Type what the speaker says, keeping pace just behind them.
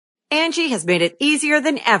Angie has made it easier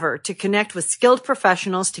than ever to connect with skilled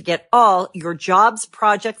professionals to get all your jobs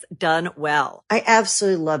projects done well. I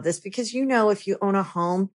absolutely love this because, if you own a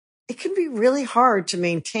home, it can be really hard to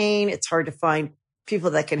maintain. It's hard to find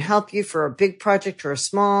people that can help you for a big project or a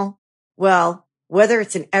small. Well, whether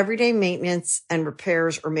it's in everyday maintenance and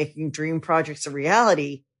repairs or making dream projects a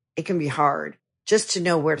reality, it can be hard just to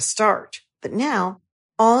know where to start. But now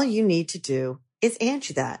all you need to do is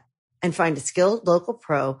Angie that and find a skilled local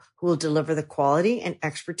pro who will deliver the quality and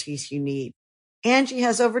expertise you need. Angie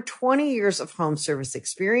has over 20 years of home service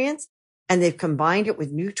experience, and they've combined it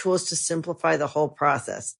with new tools to simplify the whole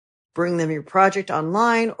process. Bring them your project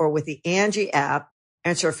online or with the Angie app,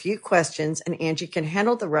 answer a few questions, and Angie can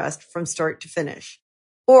handle the rest from start to finish.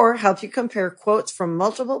 Or help you compare quotes from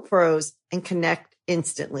multiple pros and connect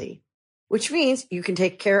instantly, which means you can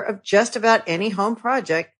take care of just about any home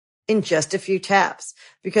project in just a few taps.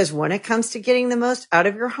 Because when it comes to getting the most out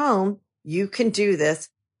of your home, you can do this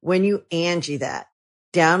when you Angie that.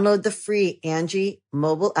 Download the free Angie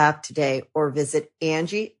mobile app today or visit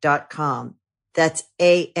Angie.com. That's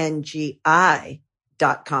ANGI.com.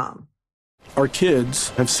 Our kids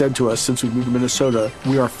have said to us since we moved to Minnesota,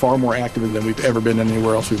 we are far more active than we've ever been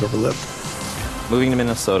anywhere else we've ever lived. Moving to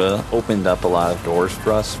Minnesota opened up a lot of doors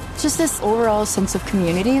for us. Just this overall sense of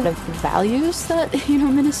community, of values that,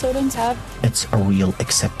 Minnesotans have. It's a real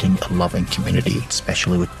accepting, loving community,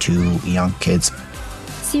 especially with 2 young kids.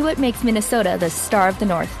 See what makes Minnesota the star of the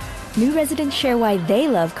North. New residents share why they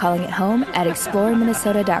love calling it home at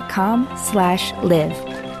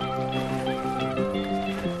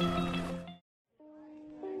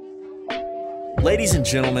exploreminnesota.com/live. Ladies and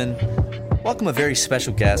gentlemen, welcome a very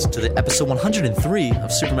special guest to the episode 103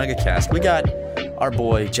 of Super Mega Cast. We got our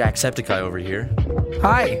boy Jacksepticeye over here.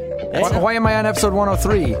 Hi. Why am I on episode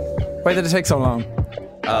 103? Why did it take so long?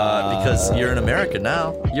 Because you're in America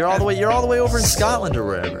now. You're all the way over in Scotland or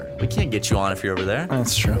wherever. We can't get you on if you're over there.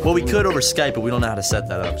 That's true. Well, we could over Skype, but we don't know how to set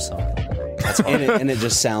that up. So that's and it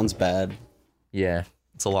just sounds bad. Yeah,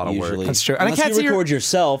 it's a lot of work. That's true. And Unless I can't you record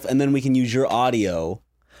yourself, and then we can use your audio.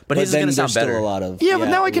 But his is then gonna sound there's better. Still a lot of but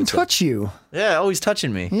now I can touch you. Yeah, he's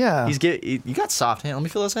touching me. Yeah. You got soft hands. Let me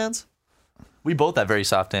feel those hands. We both have very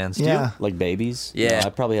soft hands. Do Yeah. you? Like babies? Yeah. No, I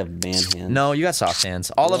probably have man hands. No, you got soft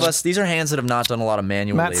hands. All of us, these are hands that have not done a lot of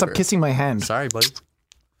manual Matt, labor. stop kissing my hand. Sorry, buddy.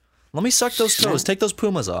 Let me suck those toes. Take those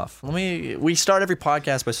pumas off. We start every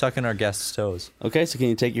podcast by sucking our guests' toes. Okay, so can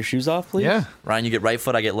you take your shoes off, please? Yeah. Ryan, you get right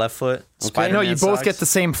foot, I get left foot. Okay. No, you both get the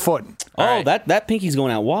same foot. Oh, that pinky's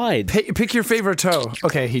going out wide. Pick your favorite toe.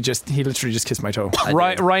 Okay, he literally just kissed my toe.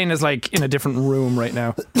 Ryan is like in a different room right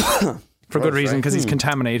now. For good reason, because he's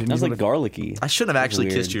contaminated. That was like garlicky. I shouldn't have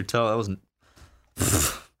actually kissed your toe. That wasn't...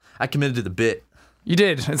 I committed to the bit. You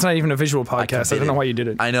did. It's not even a visual podcast. I don't know why you did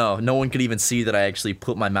it. I know. No one could even see that I actually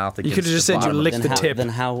put my mouth against. You could have just said you licked the tip. Then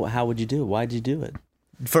how would you do it? Why'd you do it?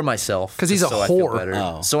 For myself. Because he's a whore.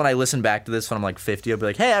 Oh. So when I listen back to this when I'm like 50, I'll be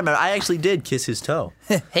like, hey, I actually did kiss his toe.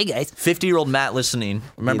 Hey, guys. 50-year-old Matt listening.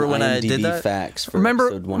 Remember when I did that? Facts for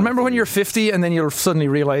remember when you're 50 and then you'll suddenly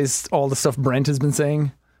realize all the stuff Brent has been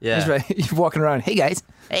saying? Yeah. Right. You're walking around, hey, guys.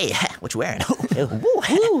 Hey, what you wearing?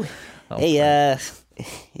 Hey,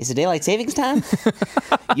 is it daylight savings time?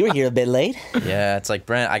 You were here a bit late. Yeah, it's like,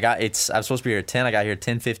 Brent, I was supposed to be here at 10. I got here at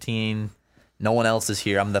 10:15. No one else is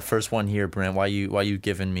here. I'm the first one here, Brent. Why you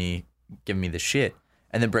giving me the shit?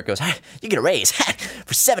 And then Brent goes, you get a raise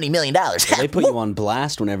for $70 million. Well, they put you on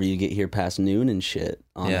blast whenever you get here past noon and shit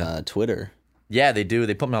on Twitter. Yeah, they do.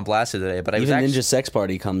 They put me on blast today. But Even Ninja Sex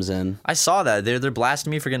Party comes in. I saw that. They're blasting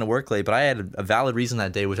me for getting to work late, but I had a valid reason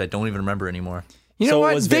that day, which I don't even remember anymore. You know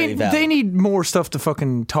what? They need more stuff to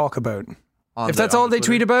fucking talk about. If that's all they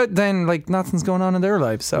tweet about, then like nothing's going on in their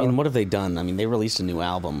lives. So I mean, what have they done? I mean, they released a new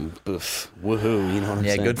album. Oof, woohoo! You know what I'm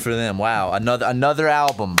saying? Yeah, good for them. Wow, another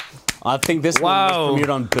album. I think this one was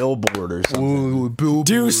premiered on Billboard or something. Ooh,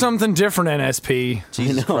 do something different, NSP.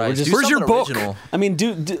 Jesus Christ. Where's your book? Original. I mean,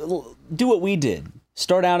 do what we did.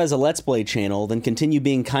 Start out as a Let's Play channel, then continue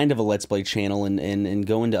being kind of a Let's Play channel and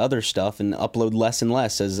go into other stuff and upload less and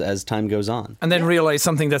less as time goes on. And then realize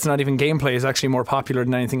something that's not even gameplay is actually more popular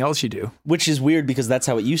than anything else you do. Which is weird because that's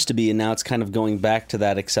how it used to be, and now it's kind of going back to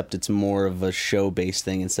that, except it's more of a show-based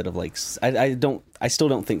thing instead of like... I still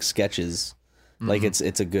don't think sketches, like it's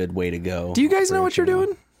a good way to go. Do you guys know what you're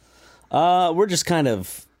doing? We're just kind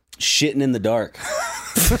of shitting in the dark.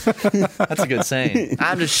 That's a good saying.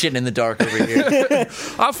 I'm just shitting in the dark over here.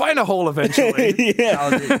 I'll find a hole eventually.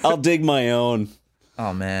 Yeah, I'll dig my own.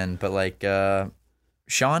 Oh man, but like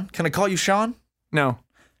Sean? Can I call you Sean? No.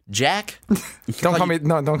 Jack? Don't call me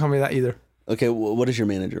that either. Okay, what does your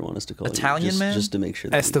manager want us to call Italian you? man? Just to make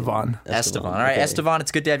sure. That Esteban. Esteban. All right, okay. Esteban,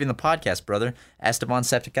 it's good to have you on the podcast, brother. Esteban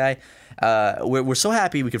Septic Guy. We're so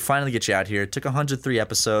happy we could finally get you out here. It took 103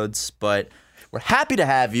 episodes, but we're happy to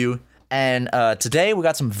have you. And today we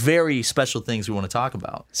got some very special things we want to talk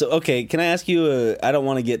about. So, okay, can I ask you, I don't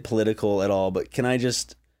want to get political at all, but can I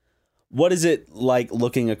just, what is it like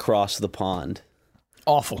looking across the pond?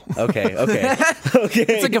 Awful. Okay.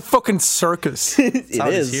 It's like a fucking circus. It is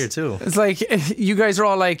is here too. It's like you guys are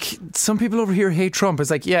all like, some people over here hate Trump. It's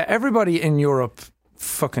like, yeah, everybody in Europe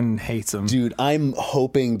fucking hates him. Dude, I'm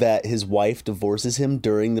hoping that his wife divorces him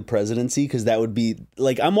during the presidency, because that would be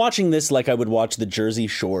like, I'm watching this like I would watch the Jersey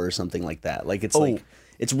Shore or something like that. Like like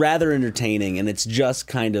it's rather entertaining, and it's just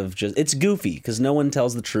kind of it's goofy because no one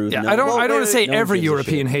tells the truth. Yeah, no I don't want to say no one every gives a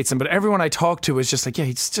European shit. hates him, but everyone I talk to is just like, yeah,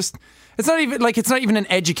 it's not even an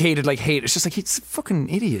educated like hate. It's just like he's a fucking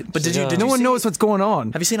idiot. But did no you one see- knows what's going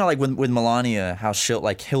on. Have you seen how, like, with Melania, how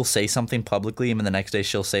he'll say something publicly, and then the next day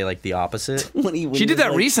she'll say, like, the opposite? When She did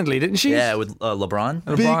that recently, didn't she? Yeah, with LeBron.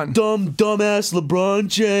 LeBron. Dumbass LeBron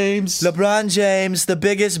James. LeBron James, the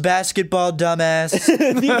biggest basketball dumbass.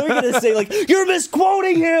 You're gonna say like, you're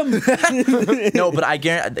misquoting him. No, but I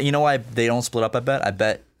guarantee. You know why they don't split up? I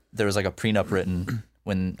bet there was like a prenup written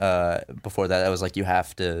when before that. It was like you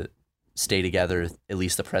have to stay together at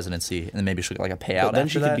least the presidency, and then maybe she'll get like a payout. But then after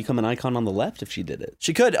she that. could become an icon on the left if she did it.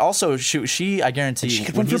 She could also. She I guarantee. She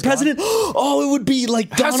could when run for he's gone- president. Oh, it would be like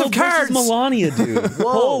House of Donald versus Cards. Melania, dude.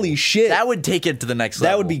 Holy shit. That would take it to the next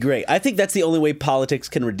level. That would be great. I think that's the only way politics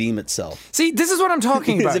can redeem itself. See, this is what I'm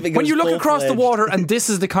talking As about. if it When goes you look across the full-fledged. water and this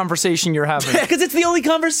is the conversation you're having. Because it's the only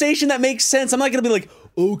conversation that makes sense. I'm not going to be like,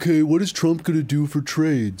 okay, what is Trump going to do for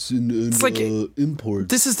trades and like- imports?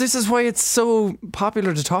 This is why it's so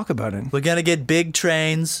popular to talk about it. We're gonna get big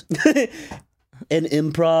trains. And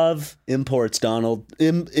improv imports, Donald.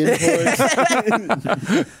 Imports.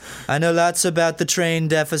 I know lots about the train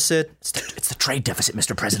deficit. It's the trade deficit,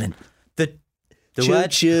 Mr. President. The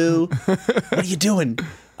what? Choo. What are you doing?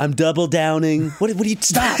 I'm double downing. What are you?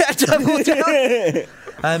 Stop.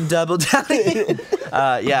 I'm double downing.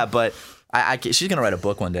 Yeah, but she's gonna write a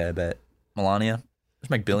book one day. I bet Melania. Let's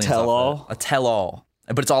make billions. Tell-all? Off that. A tell-all.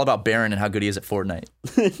 But it's all about Barron and how good he is at Fortnite.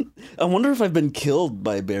 I wonder if I've been killed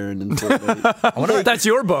by Barron in Fortnite. I wonder That's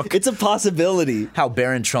your book. It's a possibility. how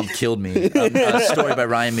Barron Trump killed me. A story by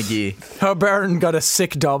Ryan McGee. How Barron got a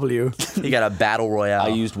sick W. He got a battle royale. I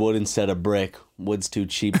used wood instead of brick. Wood's too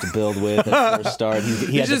cheap to build with at first start. He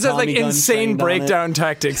He had just the has like Tommy gun insane trained on it. breakdown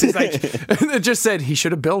tactics. He's like, it just said he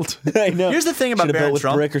should have built. I know. Here's the thing about Should've Barron built with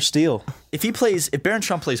Trump. brick or steel. If Barron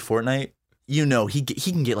Trump plays Fortnite, you know he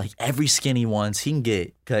can get like every skin he wants. He can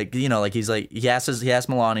get like he asked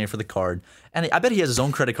Melania for the card, and I bet he has his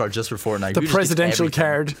own credit card just for Fortnite. The He just gets presidential everything.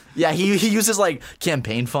 card. Yeah, he uses like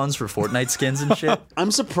campaign funds for Fortnite skins and shit.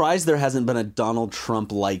 I'm surprised there hasn't been a Donald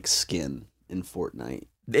Trump-like skin in Fortnite.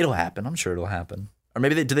 It'll happen. I'm sure it'll happen. Or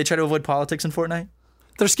maybe do they try to avoid politics in Fortnite?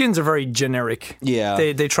 Their skins are very generic. Yeah.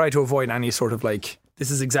 They try to avoid any sort of like, this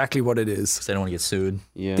is exactly what it is. Because they don't want to get sued.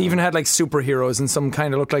 Yeah. They even had like superheroes and some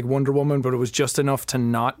kind of looked like Wonder Woman, but it was just enough to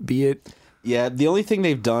not be it. Yeah, the only thing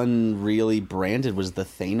they've done really branded was the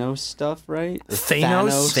Thanos stuff, right? Or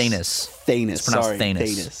Thanos? Thanos. It's pronounced Sorry,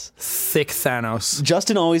 Thanos. Thick Thanos.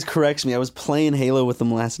 Justin always corrects me. I was playing Halo with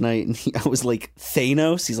him last night, and I was like,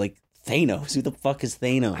 Thanos? He's like, Thanos? Who the fuck is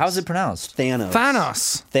Thanos? How's it pronounced? Thanos.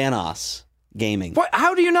 Thanos. Gaming. What?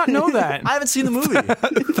 How do you not know that? I haven't seen the movie.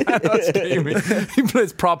 Thanos gaming. He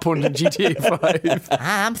plays prop hunt in GTA 5.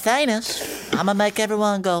 I'm Thanos. I'm gonna make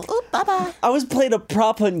everyone go, ooh, bye-bye. I was playing a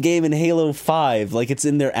prop hunt game in Halo 5. Like, it's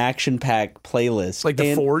in their action pack playlist. Like the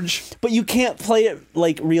And- Forge. But you can't play it,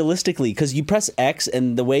 like, realistically, because you press X,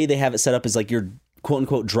 and the way they have it set up is like you're,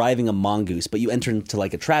 quote-unquote, driving a mongoose, but you enter into,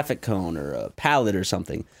 like, a traffic cone or a pallet or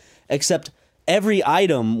something. Except every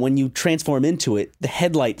item, when you transform into it, the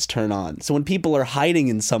headlights turn on. So when people are hiding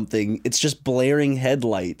in something, it's just blaring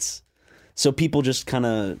headlights. So people just kind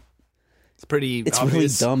of... It's pretty It's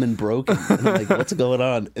obvious. really dumb and broken. And like, what's going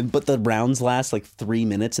on? But the rounds last like 3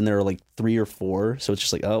 minutes, and there are like 3 or 4. So it's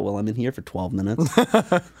just like, oh, well, I'm in here for 12 minutes.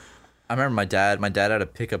 I remember my dad had a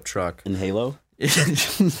pickup truck. In Halo?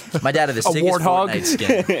 My dad had the sickest warthog? Fortnite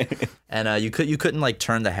skin. And you couldn't like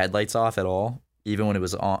turn the headlights off at all. Even when it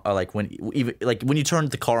was on, when you turned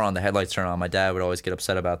the car on, the headlights turn on. My dad would always get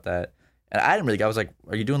upset about that, and I was like,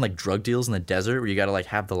 "Are you doing like drug deals in the desert where you got to like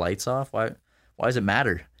have the lights off? Why does it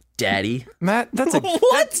matter, Daddy?" Matt, that's a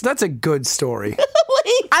that's a good story.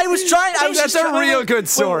 I was trying. That's a real good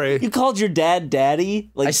story. You called your dad Daddy?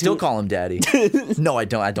 Like, I still call him Daddy. No, I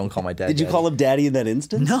don't. I don't call my dad. Did you call him Daddy in that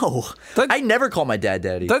instance? No, I never call my dad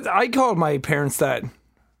Daddy. I called my parents that.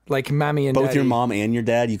 like Mammy and Both Daddy. your mom and your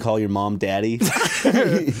dad. You call your mom Daddy.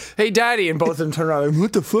 Hey, Daddy, and both of them turn around. Like,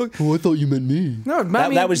 what the fuck? Oh, I thought you meant me. No,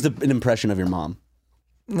 Mammy. that was an impression of your mom.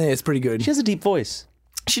 Yeah, it's pretty good. She has a deep voice.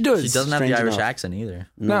 She does. She doesn't have Strange the Irish enough. accent either.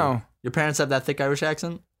 No. Your parents have that thick Irish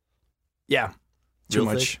accent? Yeah. Too Real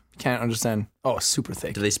much. thick? Can't understand. Oh, super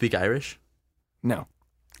thick. Do they speak Irish? No.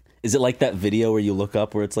 Is it like that video where you look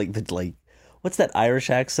up where it's like what's that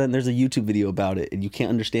Irish accent? There's a YouTube video about it, and you can't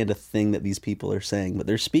understand a thing that these people are saying, but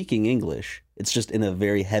they're speaking English. It's just in a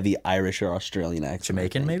very heavy Irish or Australian accent.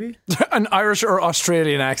 Jamaican, maybe? An Irish or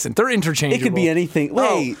Australian accent. They're interchangeable. It could be anything.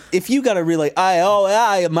 Wait, if you got to really,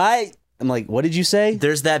 mate. I'm like, what did you say?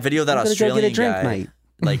 There's that video of that I'm gonna go Australian get a drink, guy mate.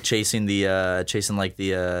 like chasing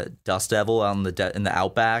the dust devil out in the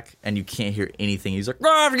outback, and you can't hear anything. He's like,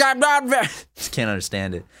 just can't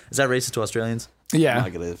understand it. Is that racist to Australians? Yeah.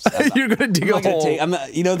 You're going to dig a hole. I'm not,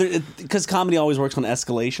 because comedy always works on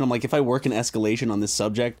escalation. I'm like, if I work in escalation on this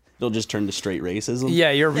subject, it'll just turn to straight racism.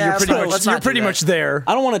 Yeah, you're pretty much there.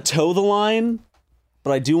 I don't want to toe the line,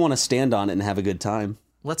 but I do want to stand on it and have a good time.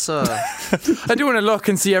 Let's I do want to look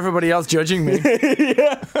and see everybody else judging me.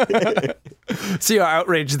 See how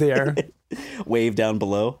outraged they are. Wave down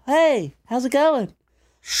below. Hey, how's it going?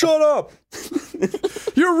 Shut up.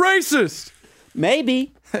 You're racist.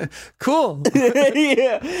 Maybe. Cool.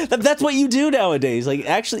 Yeah, that's what you do nowadays. Like,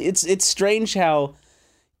 actually, it's strange how,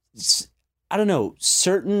 I don't know, it's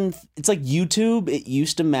like YouTube. It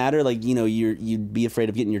used to matter, like, you'd be afraid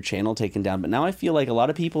of getting your channel taken down, but now I feel like a lot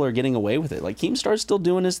of people are getting away with it. Like, Keemstar's still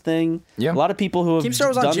doing his thing. Yeah, a lot of people who have Keemstar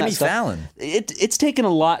was done on Jimmy that stuff. Fallon. It's taken a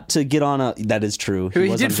lot to get on a. That is true. He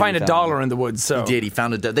was did on find Jimmy $1 Fallon. in the woods. So He did. He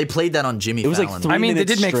found it. They played that on Jimmy was like Fallon. 3 I mean, they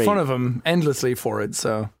minutes did make straight. fun of him endlessly for it.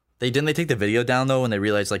 So They take the video down though when they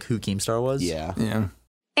realized like who Keemstar was. Yeah.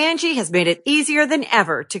 Angie has made it easier than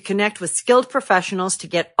ever to connect with skilled professionals to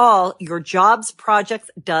get all your jobs projects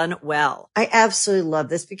done well. I absolutely love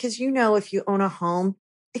this because, if you own a home,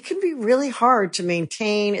 it can be really hard to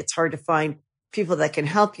maintain. It's hard to find people that can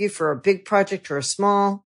help you for a big project or a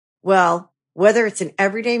small. Well, whether it's in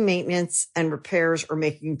everyday maintenance and repairs or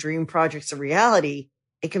making dream projects a reality,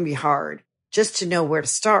 it can be hard just to know where to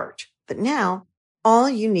start. But now all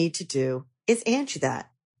you need to do is Angie that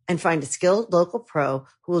and find a skilled local pro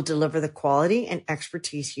who will deliver the quality and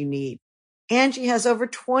expertise you need. Angie has over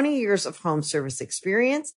 20 years of home service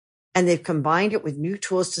experience, and they've combined it with new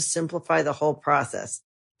tools to simplify the whole process.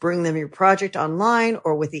 Bring them your project online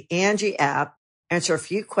or with the Angie app, answer a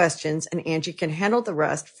few questions, and Angie can handle the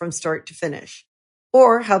rest from start to finish.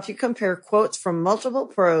 Or help you compare quotes from multiple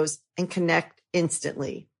pros and connect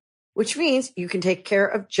instantly, which means you can take care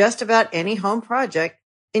of just about any home project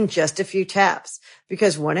in just a few taps.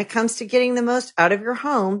 Because when it comes to getting the most out of your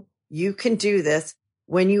home, you can do this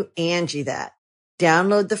when you Angie that.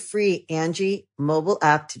 Download the free Angie mobile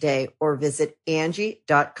app today or visit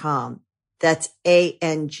Angie.com. That's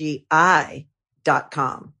ANGI.com.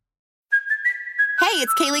 Hey,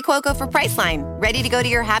 it's Kaylee Cuoco for Priceline. Ready to go to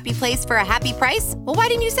your happy place for a happy price? Well, why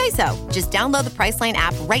didn't you say so? Just download the Priceline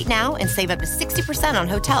app right now and save up to 60% on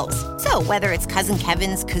hotels. So whether it's Cousin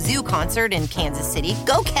Kevin's Kazoo Concert in Kansas City,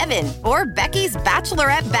 go Kevin, or Becky's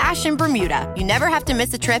Bachelorette Bash in Bermuda, you never have to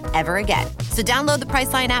miss a trip ever again. So download the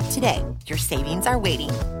Priceline app today. Your savings are waiting.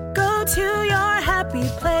 Go to your happy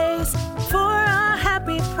place for a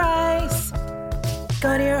happy price.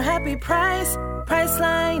 Go to your happy price,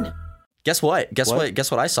 Priceline. Guess what? Guess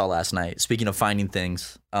what I saw last night? Speaking of finding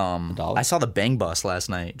things, I saw the Bang Bus last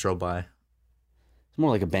night. Drove by. It's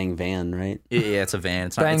more like a Bang van, right? Yeah, it's a van.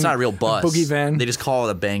 It's not a real bus. Boogie van. They just call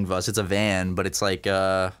it a Bang Bus. It's a van, but it's like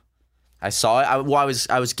I saw it. I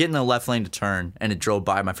was getting a left lane to turn, and it drove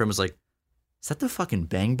by. My friend was like, "Is that the fucking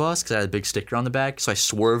Bang Bus?" Because I had a big sticker on the back. So I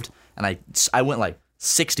swerved and I went like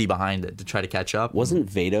 60 behind it to try to catch up. Wasn't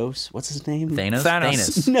Vados? What's his name?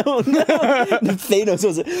 Thanos. No.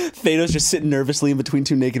 Thanos just sitting nervously in between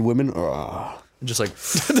two naked women. Just like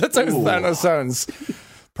that's how Thanos sounds.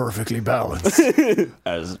 Perfectly balanced,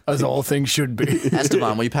 as all things should be.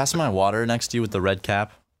 Esteban, will you pass my water next to you with the red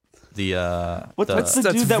cap? What's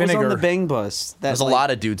the dude that was on the Bang Bus? There's a lot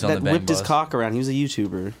of dudes on the Bang Bus. That whipped his cock around. He was a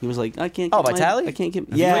YouTuber. He was like, I can't. Oh, Vitali? I can't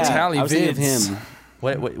get. Yeah, Vitali. I was thinking of Vids. him.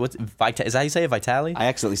 What's is that how you say it, Vitali? I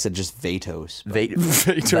accidentally said just Vatos.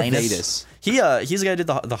 Vatus. He's the guy who did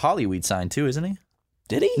the Hollywood sign too, isn't he?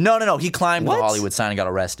 Did he? No. He climbed What? the Hollywood sign and got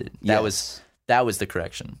arrested. That was the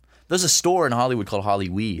correction. There's a store in Hollywood called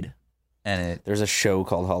Hollyweed, and there's a show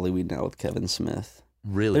called Hollyweed now with Kevin Smith.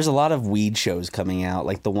 Really? There's a lot of weed shows coming out,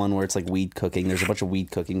 like the one where it's like weed cooking. There's a bunch of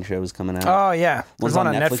weed cooking shows coming out. Oh yeah, there's One's one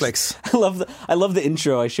on Netflix. I love the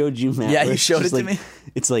intro. I showed you, Matt. Yeah, where you it's showed just it to like- me.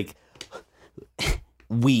 It's like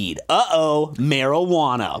weed.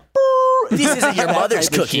 Marijuana. This isn't your mother's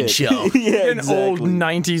type of cooking shit. show. Yeah, An exactly. old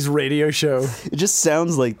 90s radio show. It just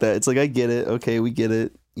sounds like that. It's like, I get it. Okay, we get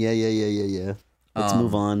it. Yeah. Let's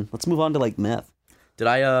move on. Let's move on to like meth. Did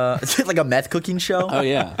I like a meth cooking show? Oh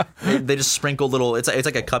yeah. They just sprinkle little. It's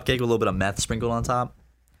like a cupcake with a little bit of meth sprinkled on top.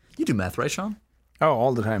 You do meth, right, Sean? Oh,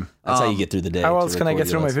 all the time. That's how you get through the day. How to else can I record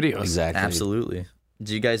get through your my list. videos? Exactly. Absolutely.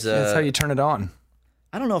 Do you guys? That's how you turn it on.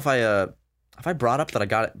 I don't know if I brought up that I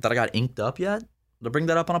got inked up yet. Did I bring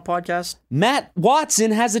that up on a podcast? Matt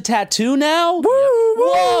Watson has a tattoo now. Woo!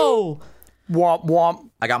 Whoa! Womp womp.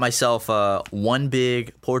 I got myself one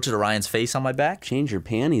big portrait of Ryan's face on my back. Change your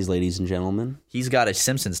panties, ladies and gentlemen. He's got a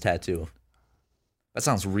Simpsons tattoo. That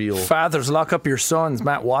sounds real. Fathers, lock up your sons.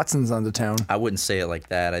 Matt Watson's on the town. I wouldn't say it like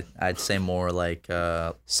that. I'd say more like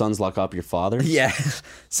sons lock up your fathers. Yeah,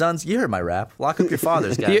 sons. You heard my rap. Lock up your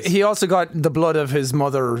fathers, guys. He also got the blood of his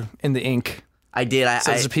mother in the ink. I did.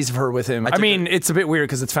 So there's a piece of her with him. I mean, it's a bit weird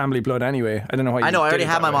because it's family blood anyway. I don't know why. I know. I already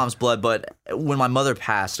had my mom's blood, but when my mother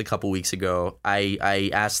passed a couple weeks ago, I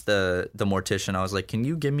asked the mortician. I was like, "Can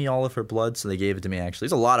you give me all of her blood?" So they gave it to me. Actually,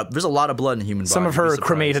 there's a lot of blood in the human body. Some of her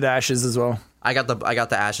cremated ashes as well. I got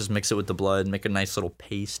the ashes, mix it with the blood, make a nice little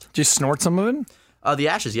paste. Did you snort some of it? The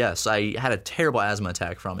ashes, yes. I had a terrible asthma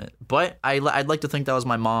attack from it, but I'd like to think that was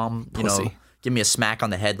my mom. You know, give me a smack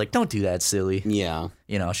on the head, like, don't do that, silly. Yeah.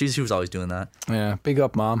 You know, she was always doing that. Yeah, big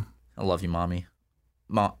up, Mom. I love you, Mommy.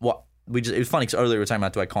 Mom, what? It was funny because earlier we were talking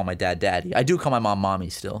about, do I call my dad Daddy? I do call my mom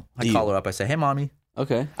Mommy still. I call her up, I say, hey, Mommy.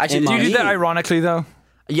 Okay. Actually, do you do that ironically, though?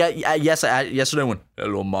 Yeah, yes. Yesterday I went,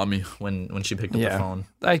 hello, Mommy, when she picked up the phone.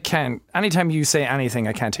 I can't. Anytime you say anything,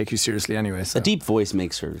 I can't take you seriously anyway. So. A deep voice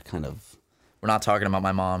makes her kind of... We're not talking about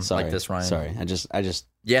my mom like this, Ryan. Sorry, I just...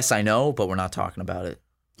 Yes, I know, but we're not talking about it.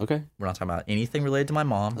 Okay. We're not talking about anything related to my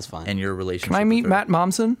mom. That's fine. And your relationship. Can I meet with her. Matt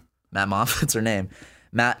Momsen? Matt Momsen, that's her name.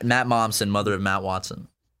 Matt Momsen, mother of Matt Watson.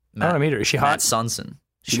 I want to meet her. Is she hot? Matt Sonson.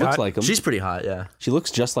 She looks like him. She's pretty hot, yeah. She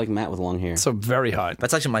looks just like Matt with long hair. So very hot.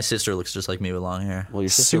 That's actually my sister looks just like me with long hair. Well, your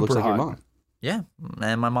sister looks like your mom. Yeah,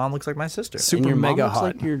 and my mom looks like my sister. Super and your mega mom looks hot.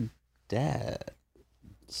 like your dad.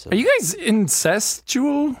 So. Are you guys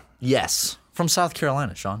incestual? Yes, from South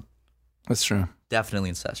Carolina, Sean. That's true.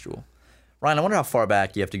 Definitely incestual. Ryan, I wonder how far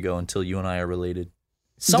back you have to go until you and I are related.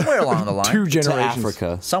 Somewhere along the line. 2 generations. To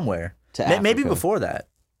Africa. Somewhere. To Africa. Maybe before that.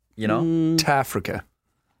 You know? To Africa.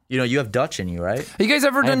 You know, you have Dutch in you, right? Have you guys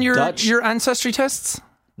ever done your ancestry tests?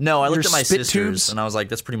 No, I Your looked at my spit sisters tubes? and I was like,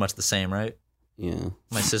 that's pretty much the same, right? Yeah.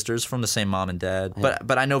 My sisters from the same mom and dad.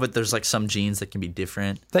 But I know that there's like some genes that can be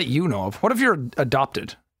different. That you know of. What if you're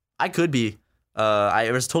adopted? I could be.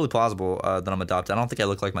 It was totally plausible that I'm adopted. I don't think I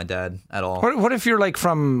look like my dad at all. What if you're like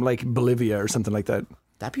from like Bolivia or something like that?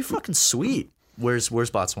 That'd be fucking sweet. Where's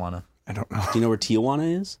Botswana? I don't know. Do you know where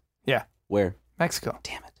Tijuana is? Yeah. Where? Mexico.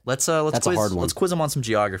 Damn it. Let's That's quiz, a hard one. Let's quiz them on some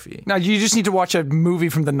geography. Now you just need to watch a movie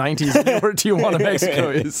from the 90s and know where Tijuana, Mexico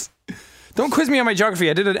is. Don't quiz me on my geography.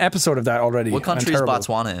 I did an episode of that already. What country is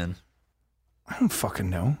Botswana in? I don't fucking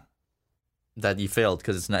know. That you failed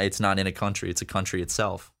because it's not in a country. It's a country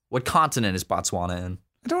itself. What continent is Botswana in?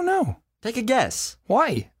 I don't know. Take a guess.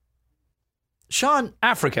 Why? Sean.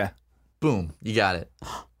 Africa. Boom. You got it.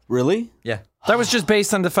 Really? Yeah. That was just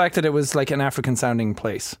based on the fact that it was like an African sounding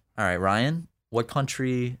place. All right, Ryan. What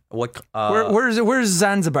country? Where's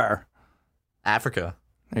Zanzibar? Africa.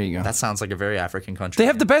 There you go. That sounds like a very African country. They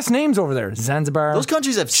have the best names over there. Zanzibar. Those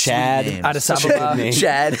countries have Chad, sweet names. Addis Ababa.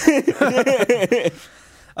 Chad.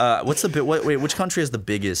 What's the bit? Wait, which country has the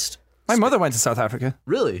biggest? My mother went to South Africa.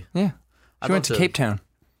 Really? Yeah. She went to Cape Town.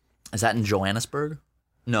 Is that in Johannesburg?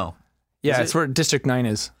 No. Yeah, it's where District 9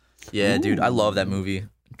 is. Yeah, dude, I love that movie.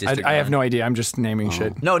 I have no idea. I'm just naming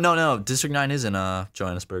shit. No. District 9 is in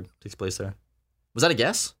Johannesburg. Takes place there. Was that a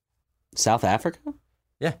guess? South Africa?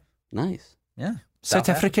 Yeah. Nice. Yeah. South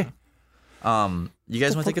Africa. You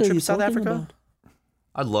guys want to take a trip to South Africa?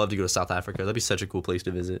 I'd love to go to South Africa. That'd be such a cool place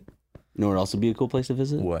to visit. You know what else would be a cool place to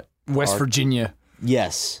visit? What? West Virginia.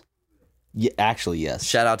 Yes. Yeah, actually, yes.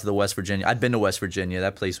 Shout out to the West Virginia. I've been to West Virginia.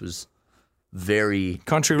 That place was very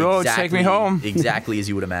country roads. Take me home. Exactly as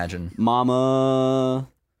you would imagine. Mama,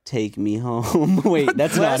 take me home. Wait,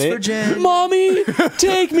 that's not West it. Virginia. Mommy,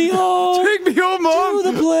 take me home. Take me home, Mom.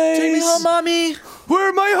 To the place. Take me home, Mommy. Where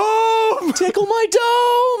am I home? Tickle my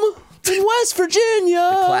dome in West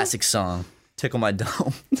Virginia. Classic song. Tickle my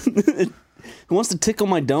dome. Who wants to tickle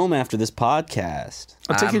my dome after this podcast?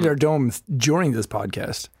 I'll tickle your dome during this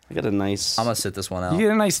podcast. I got a nice... I'm going to sit this one out. You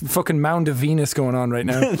get a nice fucking mound of Venus going on right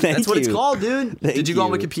now. That's what it's called, dude. Thank Did you go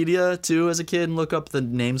on you. Wikipedia, too, as a kid and look up the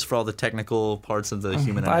names for all the technical parts of the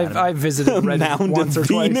human anatomy? I've visited Reddit Mound once of or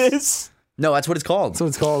twice. Venus. No, that's what it's called. That's what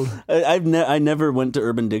it's called. I never went to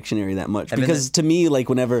Urban Dictionary that much because to me, like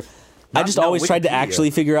whenever I just always tried to actually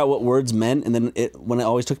figure out what words meant, and then when it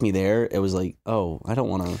always took me there, it was like, oh, I don't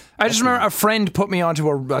want to. I just remember a friend put me onto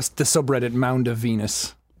the subreddit Mound of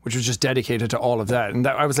Venus, which was just dedicated to all of that, and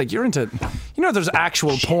I was like, you're into, there's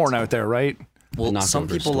actual porn out there, right? Well, some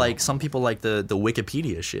people like the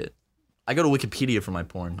Wikipedia shit. I go to Wikipedia for my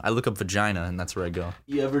porn. I look up vagina, and that's where I go.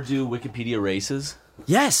 You ever do Wikipedia races?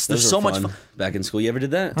 Yes, there's so much fun. Back in school, you ever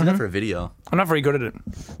did that? I did that for a video. I'm not very good at it.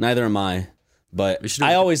 Neither am I. But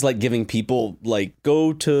I always like giving people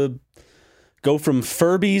go from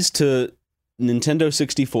Furbies to Nintendo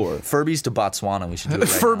 64. Furbies to Botswana. We should do it right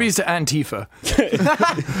Furbies to Antifa.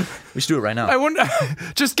 We should do it right now. I wonder,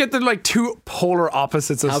 just get the two polar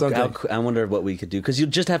opposites of something. I wonder what we could do, because you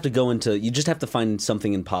just have to find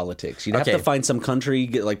something in politics. You'd have to find some country,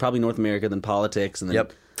 like probably North America, then politics, and then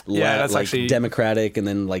that's actually democratic, and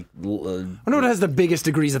then I wonder what has the biggest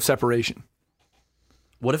degrees of separation.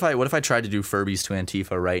 What if I tried to do Furbies to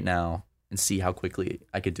Antifa right now and see how quickly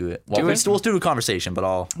I could do it? Well, we'll do a conversation, but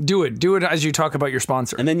I'll do it. Do it as you talk about your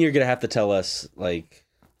sponsor, and then you're gonna have to tell us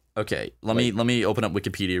Okay, let me open up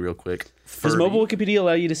Wikipedia real quick. Does mobile Wikipedia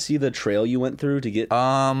allow you to see the trail you went through to get?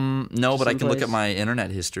 No, but I can look at my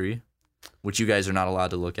internet history, which you guys are not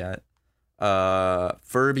allowed to look at.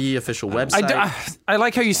 Furby official website. I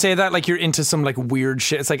like how you say that, like you're into some weird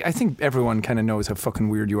shit. It's like I think everyone kind of knows how fucking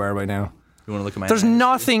weird you are by now. You want to look at my? There's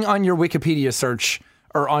nothing on your Wikipedia search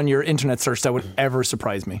or on your internet search that would ever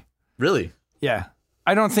surprise me. Really? Yeah,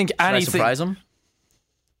 I don't think anything. Should I surprise them?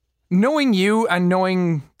 Knowing you and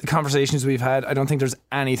knowing the conversations we've had, I don't think there's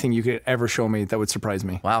anything you could ever show me that would surprise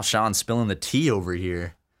me. Wow, Sean spilling the tea over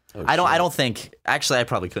here. Oh, I don't think. Actually, I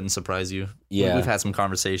probably couldn't surprise you. Yeah, we've had some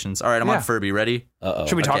conversations. All right, I'm on Furby. Ready?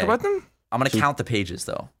 Should we talk about them? I'm gonna count the pages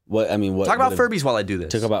though. What Talk about Furbies while I do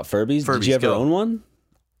this. Talk about Furbies. Did you ever own one?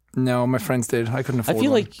 No, my friends did. I couldn't afford. I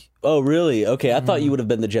feel like. Oh, really? Okay, I thought you would have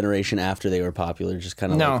been the generation after they were popular. Just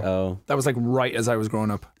kind of that was right as I was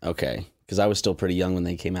growing up. Okay. Because I was still pretty young when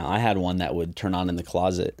they came out. I had one that would turn on in the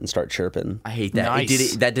closet and start chirping. I hate that.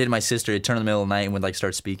 Nice. That did my sister. It turned in the middle of the night and would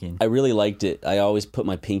start speaking. I really liked it. I always put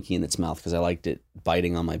my pinky in its mouth because I liked it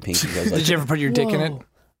biting on my pinky. I was did you ever put your dick in it?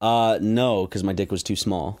 No, because my dick was too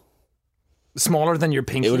small. Smaller than your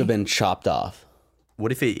pinky? It would have been chopped off.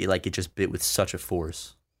 What if it just bit with such a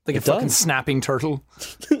force? Like a fucking snapping turtle?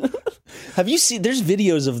 Have you seen? There's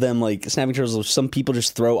videos of them snapping turtles. Some people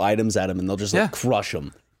just throw items at them and they'll just crush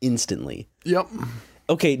them instantly. Yep.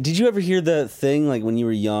 Okay, did you ever hear the thing when you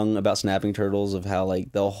were young about snapping turtles of how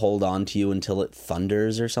they'll hold on to you until it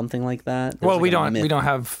thunders or something like that? Well, we don't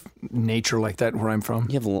have nature like that where I'm from.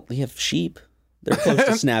 You have sheep. They're close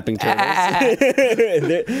to snapping turtles.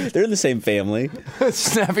 they're in the same family.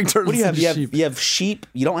 Snapping turtles. What do you have? You have sheep.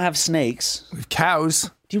 You don't have snakes. We have cows.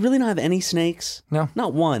 Do you really not have any snakes? No,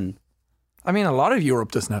 not one. I mean, a lot of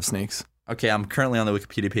Europe doesn't have snakes. Okay, I'm currently on the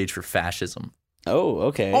Wikipedia page for fascism. Oh,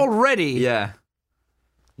 okay. Already? Yeah.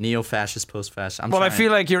 Neo-fascist, post-fascist. I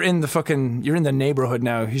feel like you're in the neighborhood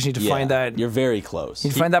now. You just need to find that. You're very close. You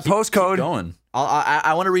need to find that postcode. Keep going.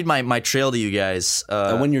 I want to read my trail to you guys.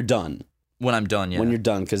 When you're done. When I'm done, yeah. When you're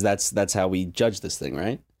done, because that's how we judge this thing,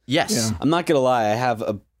 right? Yes. Yeah. I'm not going to lie. I have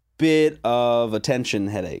a bit of a tension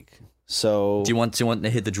headache. So. Do you want to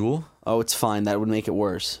hit the Juul? Oh, it's fine. That would make it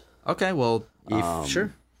worse. Okay, well,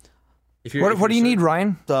 sure. What do you need,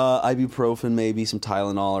 Ryan? Ibuprofen, maybe some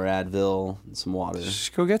Tylenol or Advil, and some water.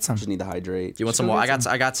 Just go get some. Just need to hydrate. Do you want some water?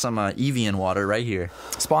 I got some Evian water right here.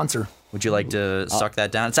 Sponsor. Would you like to suck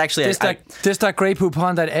that down? It's actually this that Grey Poupon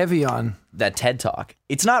on that Evian. That TED Talk.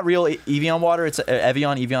 It's not real Evian water. It's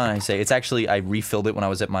Evian. I say it's actually I refilled it when I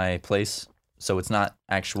was at my place, so it's not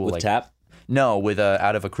actual with tap. No, with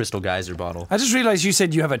out of a Crystal Geyser bottle. I just realized you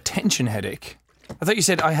said you have a tension headache. I thought you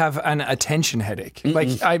said I have an attention headache. Mm-mm.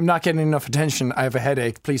 Like I'm not getting enough attention. I have a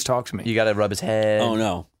headache. Please talk to me. You got to rub his head. Oh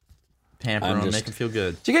no. Pamper him, make him feel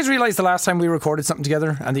good. Do you guys realize the last time we recorded something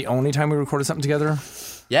together, and the only time we recorded something together?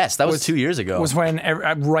 Yes, that was 2 years ago. Was when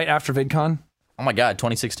right after VidCon. Oh my God,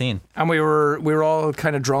 2016. And we were all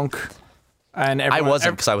kind of drunk, and everyone, I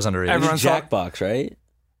wasn't because I was underage. Everyone's Jackbox, right?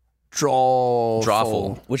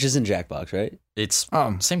 Drawful, which is in Jackbox, right? It's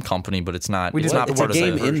same company, but it's not. It's not it's part a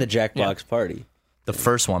game in the Jackbox party. The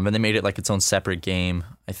first one, but they made it like its own separate game,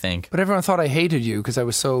 I think. But everyone thought I hated you because I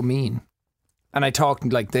was so mean. And I talked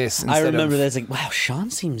like this. I remember that. It's like, wow, Sean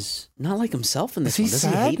seems not like himself in this one. Does he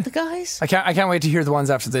hate the guys? I can't wait to hear the ones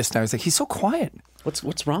after this now. It's like, he's so quiet.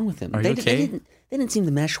 What's wrong with him? Are you okay? They didn't seem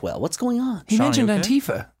to mesh well. What's going on? He Sean, mentioned okay?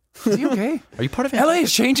 Antifa. Is he okay? Are you part of it? LA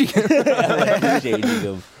is changing him. LA is changing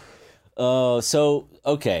him. So,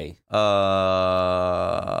 okay. What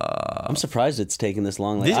I'm surprised it's taken this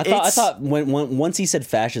long. Like, I thought when once he said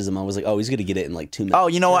fascism, I was like, oh, he's gonna get it in like 2 minutes. Oh,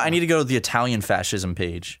 you know what? I need to go to the Italian fascism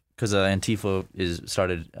page because Antifa is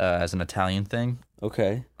started as an Italian thing.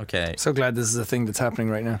 Okay. So glad this is a thing that's happening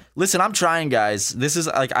right now. Listen, I'm trying, guys. This is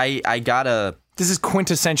like I gotta. This is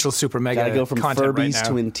quintessential super mega. Gotta go from content Furbies right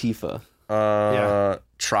to now. Antifa.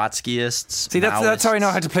 Trotskyists. See, that's how I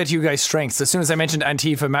know how to play to you guys' strengths. As soon as I mentioned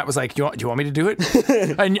Antifa, Matt was like, do you want me to do it?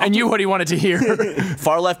 I knew what he wanted to hear.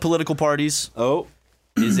 Far left political parties. Oh.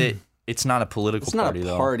 Is it? It's not a political party, though. It's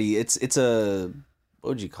not a party. It's a... What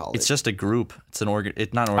would you call it? It's just a group. It's an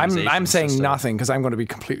It's not an organization. I'm saying nothing because I'm going to be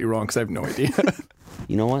completely wrong because I have no idea.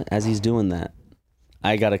 You know what? As he's doing that,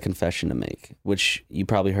 I got a confession to make, which you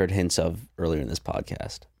probably heard hints of earlier in this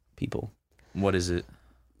podcast, people. What is it?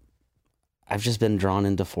 I've just been drawn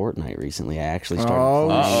into Fortnite recently. I actually started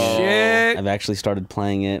playing shit. it. I've actually started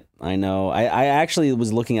playing it. I know. I actually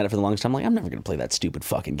was looking at it for the longest time. I'm like, I'm never going to play that stupid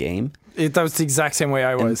fucking game. That was the exact same way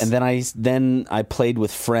I was. And then I played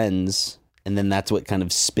with friends, and then that's what kind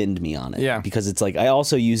of spinned me on it. Yeah. Because it's like, I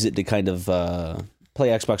also use it to kind of play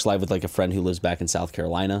Xbox Live with like a friend who lives back in South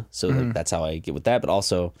Carolina. So like, that's how I get with that. But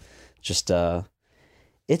also just...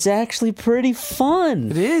 it's actually pretty fun.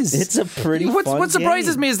 It is. It's a pretty fun What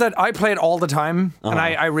surprises game. me is that I play it all the time, and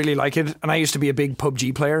I really like it. And I used to be a big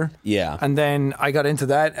PUBG player. Yeah. And then I got into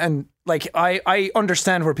that, and like I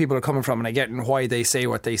understand where people are coming from, and I get why they say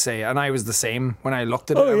what they say. And I was the same when I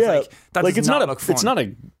looked at it. I was like, that does not look fun. It's not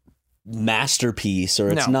a masterpiece,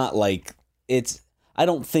 or it's not like it's. I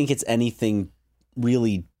don't think it's anything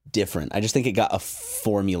really different. I just think it got a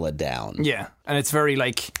formula down. Yeah, and it's very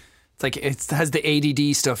like. Like it has the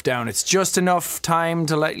ADD stuff down. It's just enough time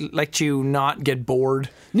to let you not get bored.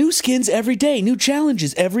 New skins every day, new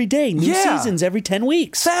challenges every day, new seasons every 10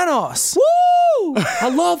 weeks. Thanos! Woo! I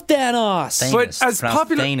love Thanos. But as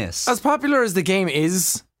popular as the game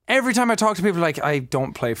is, every time I talk to people, like, I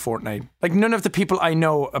don't play Fortnite. Like none of the people I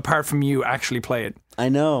know apart from you actually play it. I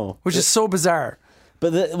know, which is so bizarre.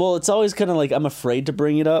 But it's always kind of like I'm afraid to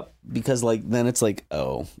bring it up because like then it's like,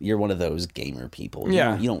 oh, you're one of those gamer people.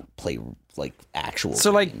 You don't play like actual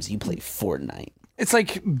games. You play Fortnite. It's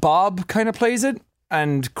like Bob kind of plays it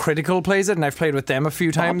and Critical plays it, and I've played with them a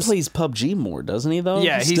few times. Bob plays PUBG more, doesn't he? Though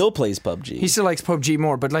yeah, he still plays PUBG. He still likes PUBG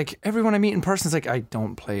more, but like everyone I meet in person is like, I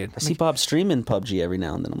don't play it. I see Bob streaming PUBG every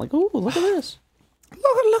now and then. I'm like, oh, look at this.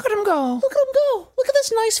 Look at him go. Look at him go. Look at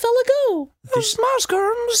this nice fella go. There's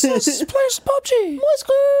Maskerms. This plays PUBG.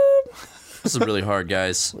 Maskerm. This is really hard,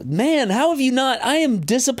 guys. Man, how have you not? I am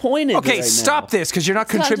disappointed. Okay, right stop now. this because you're not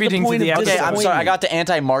contributing to the episode. Okay, I'm sorry. I got the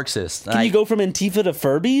anti-Marxist. Can you go from Antifa to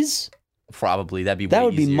Furbies? Probably. That'd be that way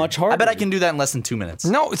would be easier. much harder. I bet I can do that in less than 2 minutes.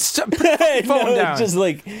 No, it's put the phone down. Just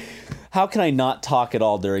like, how can I not talk at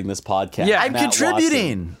all during this podcast? Yeah, I'm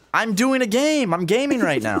contributing. Watson. I'm doing a game. I'm gaming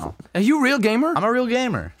right now. Are you a real gamer? I'm a real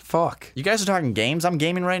gamer. Fuck. You guys are talking games. I'm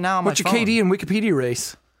gaming right now on What's my your phone. KD and Wikipedia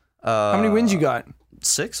race? How many wins you got?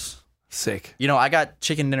 6. Sick. You know, I got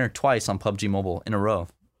chicken dinner twice on PUBG Mobile in a row.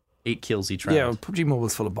 8 kills each round. Yeah, well, PUBG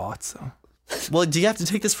Mobile's full of bots, so. Well, do you have to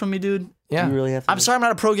take this from me, dude? Yeah. Do you really have to? I'm sorry I'm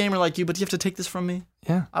not a pro gamer like you, but do you have to take this from me?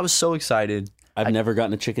 Yeah. I was so excited. I've never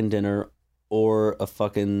gotten a chicken dinner or a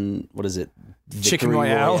fucking, what is it? Chicken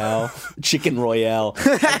Royale. Chicken Royale.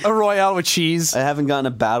 A Royale with cheese. I haven't gotten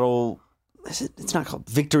a battle. It's not called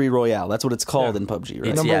Victory Royale. That's what it's called in PUBG,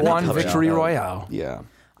 right? Number one, Victory Royale. Yeah.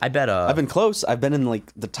 I bet. I've been close. I've been in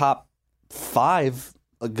like the top 5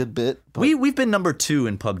 a good bit. We've been number 2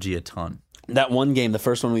 in PUBG a ton. That one game, the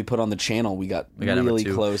first one we put on the channel, we got really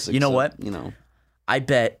close. You know what? You know, I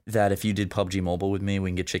bet that if you did PUBG Mobile with me, we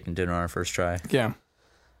can get chicken dinner on our first try. Yeah.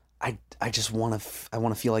 I just want to. I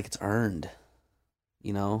want to feel like it's earned.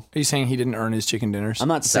 You know. Are you saying he didn't earn his chicken dinners? I'm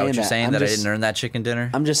not saying that. What you're saying I'm that just, I didn't earn that chicken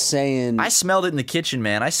dinner? I'm just saying. I smelled it in the kitchen,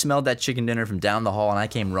 man. I smelled that chicken dinner from down the hall, and I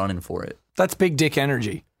came running for it. That's big dick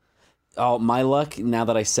energy. Oh, my luck. Now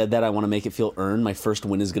that I said that, I want to make it feel earned. My first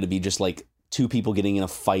win is going to be just like 2 people getting in a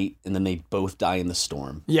fight, and then they both die in the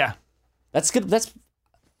storm. Yeah. That's good. That's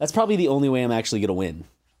probably the only way I'm actually going to win.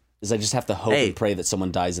 Is I just have to hope and pray that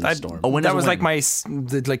someone dies in the storm. That was like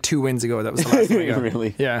like 2 wins ago. That was the last one I got.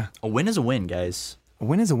 Really? Yeah. A win is a win, guys. A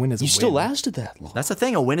win is a win is a win. You still lasted that long. That's the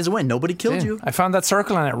thing. A win is a win. Nobody killed you. I found that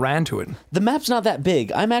circle and it ran to it. The map's not that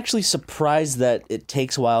big. I'm actually surprised that it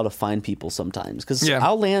takes a while to find people sometimes. Because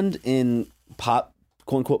I'll land in quote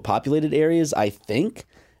unquote populated areas, I think.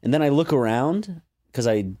 And then I look around because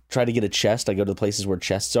I try to get a chest. I go to the places where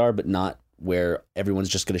chests are, but not where everyone's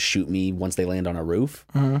just going to shoot me once they land on a roof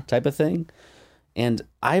type of thing. And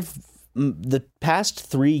the past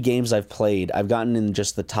 3 games I've played, I've gotten in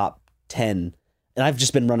just the top 10 And I've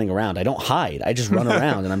just been running around. I don't hide. I just run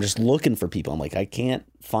around and I'm just looking for people. I'm like, I can't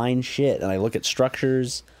find shit. And I look at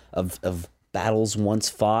structures of battles once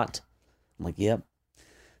fought. I'm like, yep.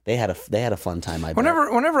 They had a fun time.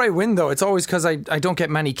 Whenever I win though, it's always because I don't get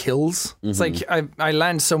many kills. It's like I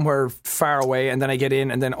land somewhere far away and then I get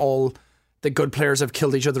in and then all the good players have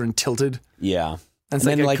killed each other and tilted. Yeah. And it's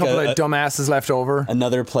like a couple of dumbasses left over.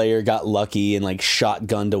 Another player got lucky and like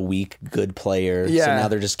shotgunned a weak good player. Yeah. So now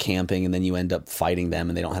they're just camping and then you end up fighting them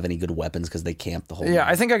and they don't have any good weapons because they camped the whole Yeah, night.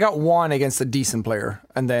 I think I got one against a decent player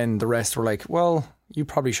and then the rest were like, well, you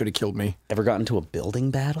probably should have killed me. Ever got into a building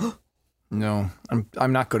battle? No,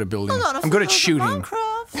 I'm not good at building. I'm good at shooting.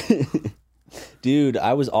 Dude,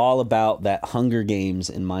 I was all about that Hunger Games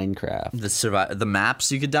in Minecraft. The maps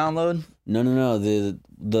you could download? No.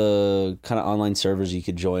 The kind of online servers you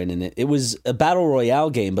could join, and it was a battle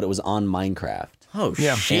royale game, but it was on Minecraft. Oh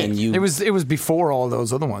yeah. shit! And it was before all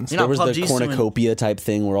those other ones. There was the cornucopia type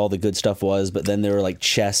thing where all the good stuff was, but then there were like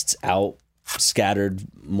chests out scattered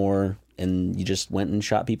more, and you just went and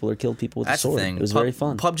shot people or killed people with a sword. The thing. It was very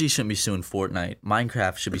fun. PUBG shouldn't be suing Fortnite.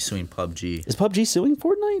 Minecraft should be suing PUBG. Is PUBG suing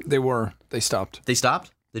Fortnite? They stopped. They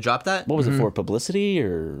stopped? They dropped that? What was it for? Publicity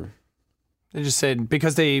or? They just said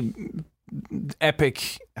because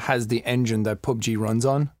Epic has the engine that PUBG runs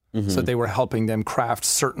on, so they were helping them craft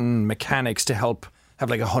certain mechanics to help have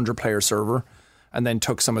like 100-player server, and then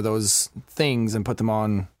took some of those things and put them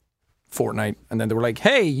on Fortnite, and then they were like,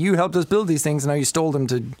 "Hey, you helped us build these things, and now you stole them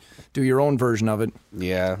to do your own version of it."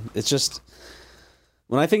 Yeah, it's just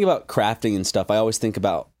when I think about crafting and stuff, I always think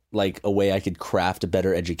about like a way I could craft a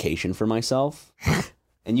better education for myself,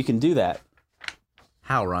 and you can do that.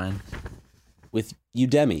 How, Ryan? With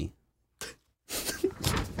Udemy.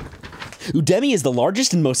 Udemy is the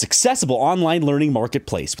largest and most accessible online learning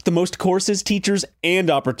marketplace with the most courses, teachers, and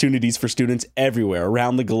opportunities for students everywhere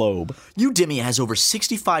around the globe. Udemy has over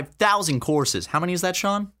 65,000 courses. How many is that,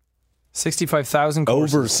 Sean? 65,000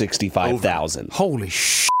 courses. Over 65,000. Holy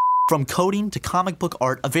shit. From coding to comic book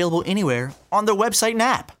art, available anywhere on their website and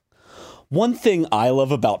app. One thing I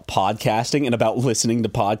love about podcasting and about listening to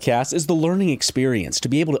podcasts is the learning experience, to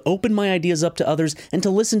be able to open my ideas up to others and to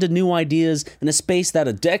listen to new ideas in a space that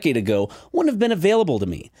a decade ago wouldn't have been available to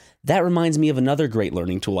me. That reminds me of another great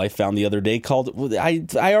learning tool I found the other day called, I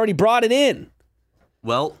already brought it in.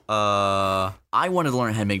 Well, I wanted to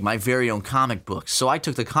learn how to make my very own comic books, so I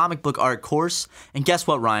took the comic book art course, and guess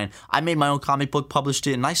what, Ryan? I made my own comic book, published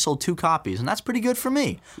it, and I sold 2 copies, and that's pretty good for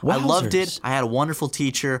me. Wowzers. I loved it. I had a wonderful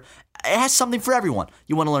teacher. It has something for everyone.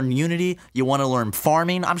 You want to learn Unity, you want to learn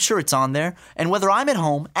farming, I'm sure it's on there. And whether I'm at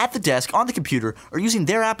home, at the desk, on the computer, or using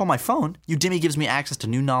their app on my phone, Udemy gives me access to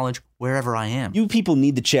new knowledge wherever I am. You people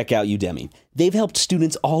need to check out Udemy. They've helped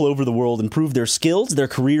students all over the world improve their skills, their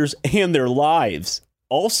careers, and their lives.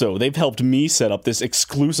 Also, they've helped me set up this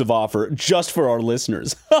exclusive offer just for our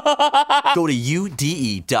listeners. Go to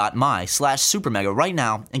ude.my/supermega right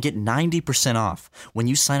now and get 90% off when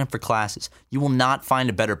you sign up for classes. You will not find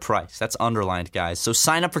a better price. That's underlined, guys. So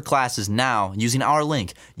sign up for classes now using our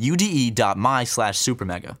link,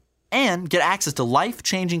 ude.my/supermega, and get access to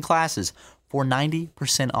life-changing classes for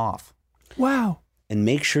 90% off. Wow. And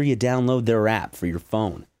make sure you download their app for your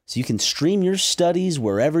phone so you can stream your studies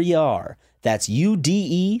wherever you are. That's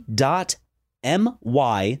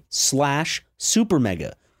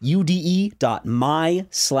ude.my/supermega.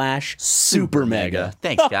 ude.my/supermega.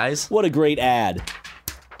 Thanks, guys. What a great ad.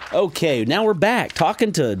 Okay, now we're back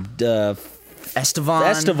talking to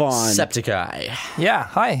Estevan Septiceye. Yeah.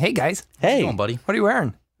 Hi. Hey, guys. How you Hey, doing, buddy? What are you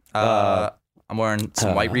wearing? I'm wearing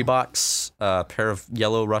some white Reeboks, a pair of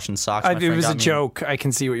yellow Russian socks. my It friend was got a me. joke. I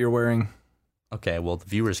can see what you're wearing. Okay, well, the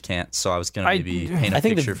viewers can't, so I was going to maybe paint I a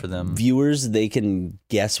think picture the for them. viewers, they can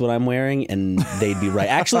guess what I'm wearing and they'd be right.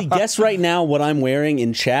 Actually, guess right now what I'm wearing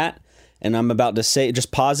in chat. And I'm about to say,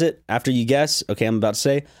 just pause it after you guess. Okay, I'm about to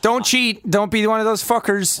say. Don't cheat. Don't be one of those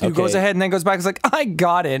fuckers who Okay. goes ahead and then goes back and is like, I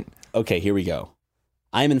got it. Okay, here we go.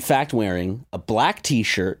 I am in fact wearing a black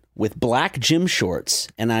t-shirt with black gym shorts,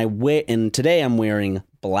 and today I'm wearing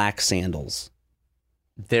black sandals.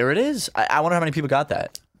 There it is. I wonder how many people got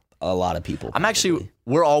that. A lot of people.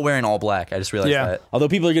 We're all wearing all black. I just realized Yeah. that. Although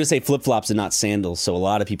people are going to say flip-flops and not sandals, so a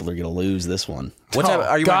lot of people are going to lose this one. What type?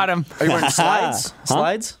 Are you got wearing, him. Are you wearing slides? Huh?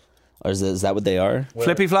 Slides? Or is that what they are?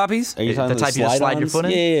 Flippy floppies? Are you The talking type about you just slide your slide-ons? foot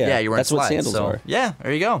in? Yeah. you're wearing That's slides. what sandals so, are. Yeah,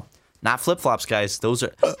 there you go. Not flip flops, guys.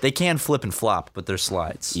 They can flip and flop, but they're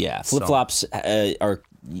slides. Yeah, So- flip-flops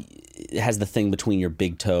has the thing between your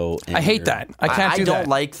big toe and I hate your- that. I can't do I that. don't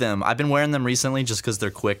like them. I've been wearing them recently just because they're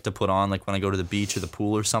quick to put on, like when I go to the beach or the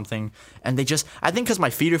pool or something. And I think because my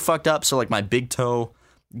feet are fucked up, so like my big toe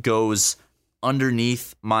goes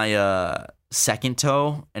underneath my second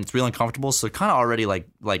toe, and it's real uncomfortable. So kind of already like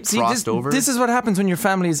See, crossed over. This is what happens when your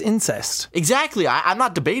family is incest. Exactly. I'm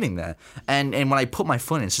not debating that. And when I put my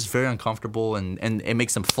foot in, it's just very uncomfortable, and it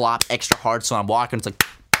makes them flop extra hard. So I'm walking. It's like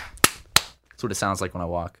that's what it sounds like when I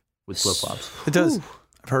walk with flip flops. It does.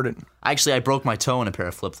 I've heard it. Actually, I broke my toe in a pair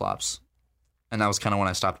of flip flops, and that was kind of when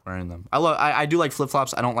I stopped wearing them. I do like flip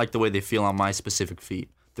flops. I don't like the way they feel on my specific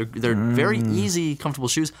feet. They're very easy, comfortable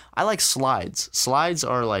shoes. I like slides. Slides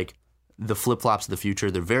are like the flip flops of the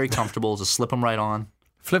future. They're very comfortable. Just slip them right on.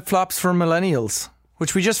 Flip flops for millennials,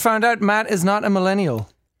 which we just found out Matt is not a millennial.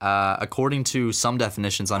 According to some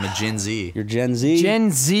definitions, I'm a Gen Z. You're Gen Z?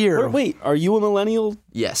 Gen Zer. Wait, are you a millennial?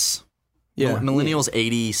 Yes. Yeah. Millennials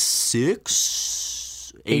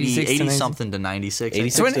 86? 80 something to 96.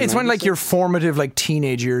 It's when like your formative like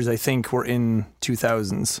teenage years, I think, were in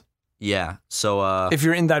 2000s. Yeah. So if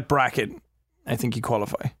you're in that bracket, I think you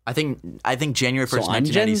qualify. I think January 1st,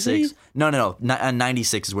 1996. No.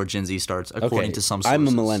 96 is where Gen Z starts, according to some sources. I'm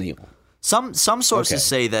a millennial. Some sources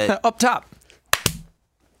say that up top.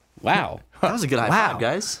 Wow. That was a good high five,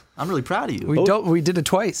 guys. I'm really proud of you. We did it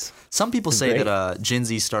twice. Some people say that Gen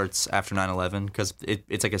Z starts after 9/11 because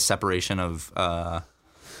it's like a separation of you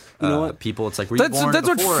know what? people. It's like, were you born that's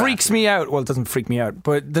what before or freaks after? me out. Well, it doesn't freak me out,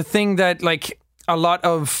 but the thing that like a lot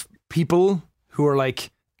of people who are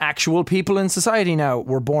like actual people in society now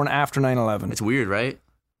were born after 9/11. It's weird, right?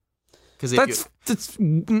 Because that's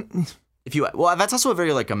also a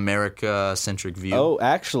very like America-centric view. Oh,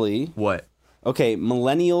 actually. What? Okay,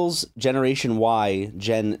 millennials, Generation Y,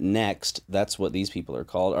 Gen Next, that's what these people are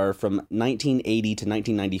called, are from 1980 to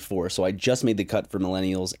 1994. So I just made the cut for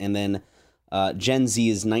millennials. And then Gen Z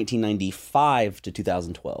is 1995 to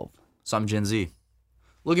 2012. So I'm Gen Z.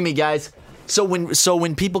 Look at me, guys. So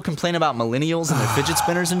when people complain about millennials and their fidget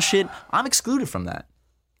spinners and shit, I'm excluded from that.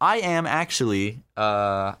 I am actually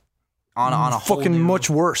on a whole fucking much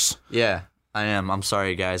worse. Yeah, I am. I'm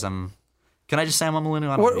sorry, guys. Can I just say I'm a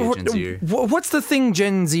millennial? I don't want to be a Gen Zer. What's the thing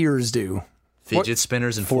Gen Zers do? Fidget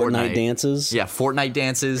spinners and Fortnite dances. Yeah, Fortnite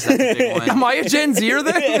dances. That's a big one. Am I a Gen Zer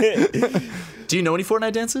then? Do you know any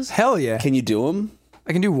Fortnite dances? Hell yeah. Can you do them?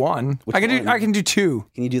 I can do one. I can do two.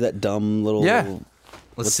 Can you do that dumb little? Yeah.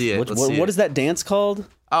 Let's see it. What is that dance called?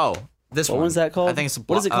 Oh, this one. What was that called? I think it's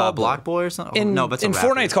what is it called? Block Boy or something. No, but in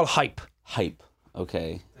Fortnite it's called Hype. Hype.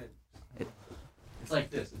 Okay. It's like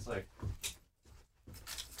this. It's like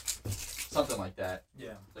something like that.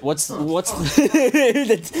 Yeah. What's That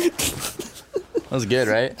was good,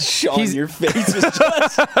 right? Sean, your face was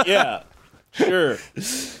just yeah. Sure.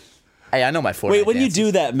 Hey, I know my Fortnite. Wait, when dances. you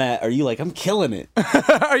do that, Matt, are you like, I'm killing it?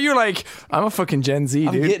 Are you like, I'm a fucking Gen Z, dude?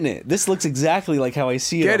 I'm getting it. This looks exactly like how I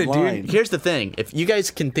see it online. Dude. Here's the thing: if you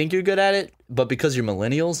guys can think you're good at it, but because you're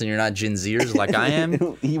millennials and you're not Gen Zers like I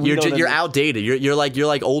am, you're outdated. You're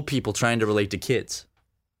like old people trying to relate to kids.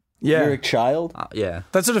 Yeah, you're a child. Yeah,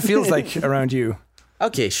 that's what it feels like around you.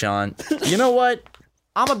 Okay, Sean. You know what?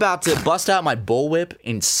 I'm about to bust out my bullwhip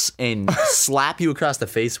and slap you across the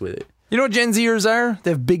face with it. You know what Gen Zers are?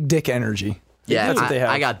 They have big dick energy. Yeah, that's what they have.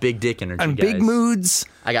 I got big dick energy, and guys. big moods.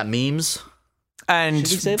 I got memes and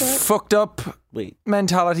fucked up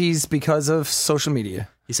mentalities because of social media.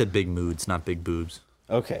 He said big moods, not big boobs.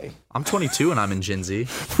 Okay. I'm 22 and I'm in Gen Z.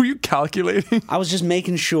 Were you calculating? I was just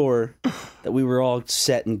making sure that we were all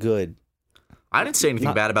set and good. I didn't say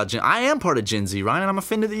anything bad about Gen. I am part of Gen Z, Ryan, and I'm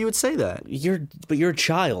offended that you would say that. But you're a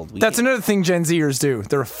child. That's another thing Gen Zers do.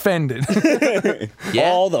 They're offended.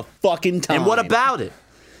 Yeah. All the fucking time. And what about it?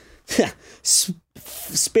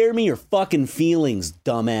 Spare me your fucking feelings,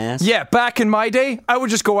 dumbass. Yeah, back in my day, I would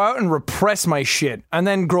just go out and repress my shit and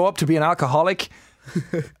then grow up to be an alcoholic.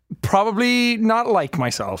 Probably not like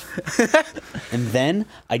myself. And then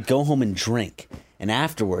I'd go home and drink. And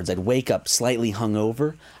afterwards, I'd wake up slightly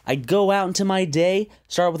hungover. I'd go out into my day,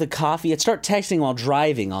 start with a coffee. I'd start texting while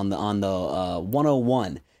driving on the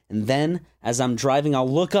 101. And then, as I'm driving, I'll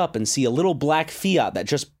look up and see a little black Fiat that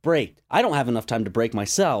just braked. I don't have enough time to brake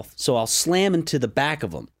myself, so I'll slam into the back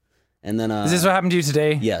of them. And then, is this what happened to you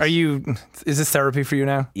today? Yes. Is this therapy for you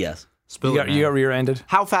now? Yes. You got rear-ended.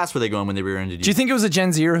 How fast were they going when they rear-ended you? Do you think it was a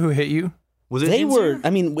Gen Zer who hit you? Was it? They were.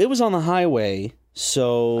 I mean, it was on the highway,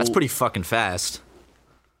 so that's pretty fucking fast.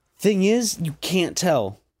 Thing is, you can't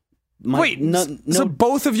tell. So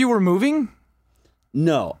both of you were moving?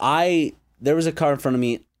 No, there was a car in front of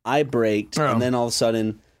me. I braked, and then all of a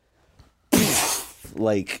sudden,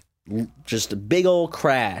 like, just a big old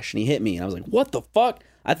crash, and he hit me. And I was like, "What the fuck?"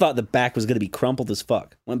 I thought the back was gonna be crumpled as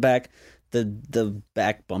fuck. Went back, the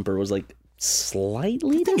back bumper was like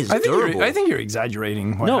slightly. It's durable. I think you're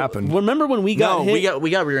exaggerating what no, happened. remember when we got hit? we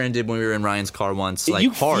got rear-ended when we were in Ryan's car once. Like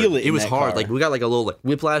You hard. feel it in was that hard. car. Like we got like a little like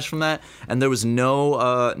whiplash from that, and there was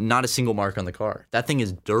no not a single mark on the car. That thing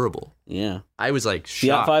is durable. Yeah, I was like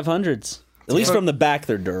Fiat shocked. 500s. At least from the back,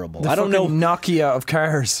 they're durable. I don't know. Nokia of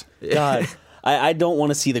cars. God, I don't want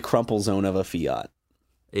to see the crumple zone of a Fiat.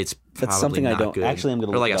 It's That's something I don't. Good. Actually, I'm going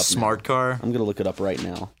to or look like it a up smart now. car. I'm going to look it up right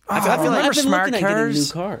now. I feel like I've been smart looking at getting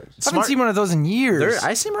cars. new cars. I haven't seen one of those in years.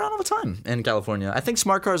 I see them around all the time in California. I think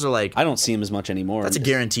smart cars are like I don't see them as much anymore. that's a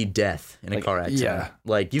guaranteed death in a car accident. Yeah,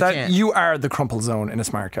 like you that, can't. You are the crumple zone in a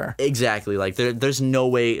smart car. Exactly. Like there's no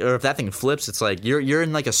way. Or if that thing flips, it's like you're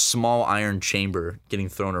in like a small iron chamber getting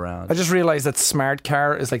thrown around. I just realized that smart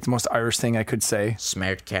car is like the most Irish thing I could say.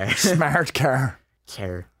 Smart car. Smart car.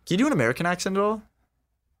 Car. Can you do an American accent at all?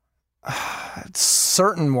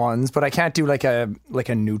 Certain ones, but I can't do like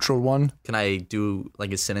a neutral one. Can I do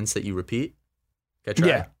like a sentence that you repeat? Can I try?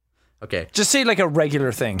 Yeah. Okay. Just say like a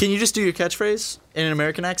regular thing. Can you just do your catchphrase in an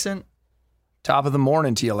American accent? Top of the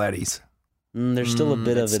morning to you, laddies. There's still a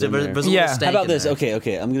bit of it in there. There's a little stank How about in this? there.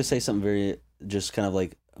 Okay. I'm going to say something very, just kind of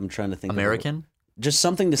like, I'm trying to think. American? Just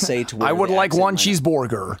something to say to where I would the like accent one might-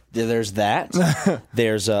 cheeseburger. There's that.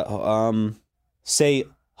 There's say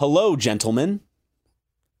hello, gentlemen.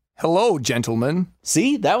 Hello, gentlemen.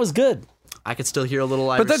 See, that was good. I could still hear a little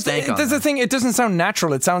Irish But that's, stank on that's there. the thing. It doesn't sound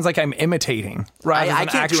natural. It sounds like I'm imitating rather I than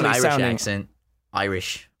can't do actually an Irish sounding accent.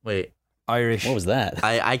 Irish. Wait. Irish. What was that?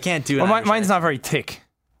 I can't do an Well, Irish mine's accent. not very thick.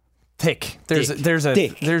 Thick. There's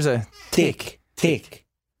Thick. a Thick.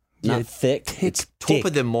 Not thick. It's Top thick.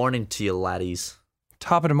 of the morning to you, laddies.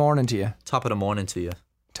 top of the morning to you. Top of the morning to you.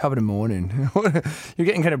 Top of the morning. You're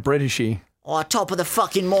getting kind of Britishy. Oh, top of the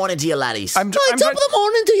fucking morning to you, laddies. I'm top of the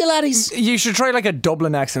morning to you, laddies. You should try like a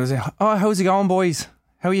Dublin accent. Say, oh, how's it going, boys?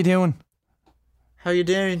 How are you doing? How you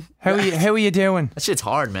doing? How are you doing? That shit's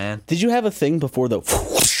hard, man. Did you have a thing before the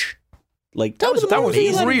whoosh? Like That was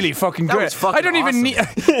amazing. really fucking That good. was fucking I don't even awesome. need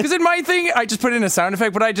because in my thing I just put in a sound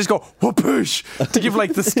effect, but I just go whoosh to give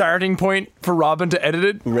like the starting point for Robin to edit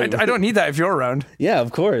it. Right. I don't need that if you're around. Yeah,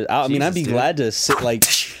 of course. I mean, I'd be dude. glad to sit like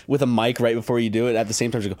with a mic right before you do it. At the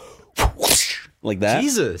same time, just go whoosh, like that.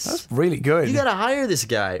 Jesus. Really good. You gotta hire this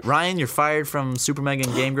guy. Ryan, you're fired from Super Mega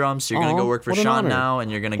and Game Grumps. You're gonna go work for what an Sean honor. now, and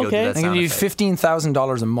you're gonna go Okay. do I'm that gonna sound give you effect.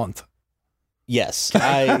 $15,000 a month. Yes.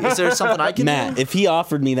 Is there something I can Matt, do? if he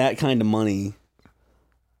offered me that kind of money,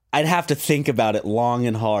 I'd have to think about it long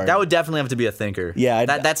and hard. That would definitely have to be a thinker. Yeah,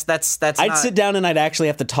 that's I'd not- sit down and I'd actually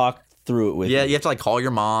have to talk through it with Yeah, you. you have to like call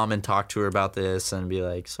your mom and talk to her about this and be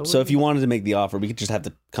like, So if you wanted to make the offer, we could just have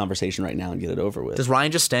the conversation right now and get it over with. does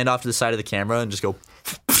Ryan just stand off to the side of the camera and just go?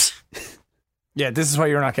 Yeah, this is why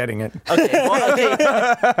you're not getting it. Okay, well, okay.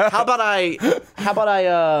 How about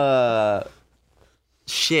I?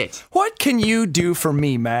 Shit. What can you do for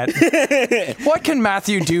me, Matt? What can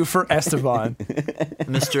Matthew do for Esteban?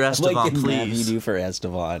 Mr. What Esteban, can Matthew please. do for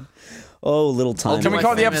Esteban? Oh, little time. Can we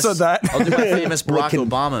call the episode that? I'll do my famous What Barack can-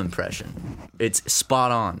 Obama impression. It's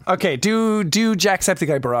spot on. Okay, do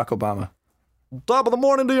Jacksepticeye Barack Obama. Top of the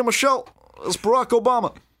morning to you, Michelle. It's Barack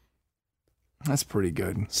Obama. That's pretty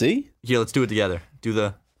good. See? Here, let's do it together. Do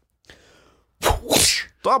the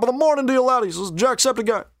top of the morning to you, laddies. This is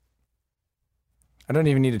Jacksepticeye. I don't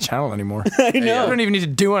even need a channel anymore. I know. I don't even need to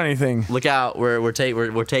do anything. Look out, we're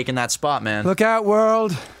taking that spot, man. Look out,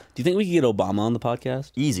 world. Do you think we could get Obama on the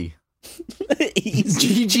podcast? Easy.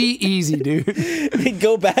 Easy. GG easy, dude.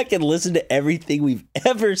 Go back and listen to everything we've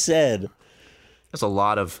ever said. There's a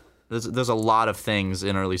lot of things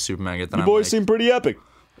in early Super Mega that You I'm boys like, seem pretty epic.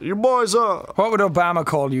 your boys What would Obama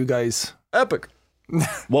call you guys? epic.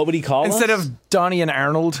 What would he call Instead us? of Donnie and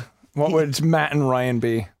Arnold, what would Matt and Ryan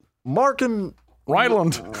be? Mark and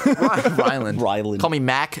Ryland. Ryland. Ryland. Call me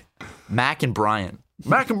Mac and Brian.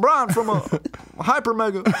 Mac and Brian from a Hyper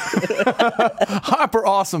Mega. Hyper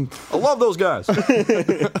awesome. I love those guys.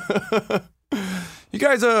 You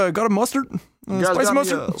guys got a mustard? Spicy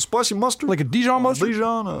mustard? Spicy mustard. Like a Dijon mustard?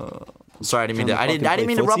 Dijon. Sorry, I didn't mean to. I fucking didn't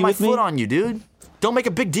mean to play rub footsie my with me? foot on you, dude. Don't make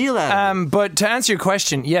a big deal out of it. But to answer your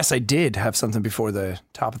question, yes, I did have something before the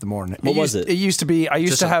top of the morning. What was used- it? It used to be, I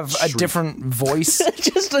used Just to a have a shriek. different voice.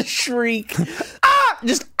 Just a shriek.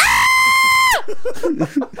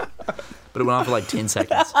 But it went on for like 10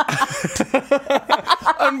 seconds.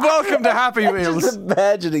 And welcome to Happy Wheels. Just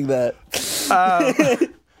imagining that.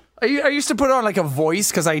 I used to put on like a voice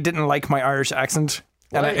because I didn't like my Irish accent.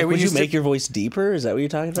 And it Would you used to- make your voice deeper? Is that what you're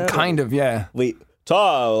talking about? Kind of, yeah. Wait,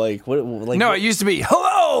 Tom, like what? Like No, what- it used to be,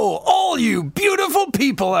 hello, all you beautiful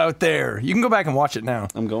people out there. You can go back and watch it now.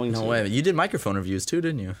 I'm going to. No way. You did microphone reviews too,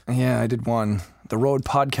 didn't you? Yeah, I did one. The Road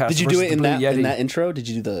Podcast. Did you do versus it the in Blue that Yeti. in that intro? Did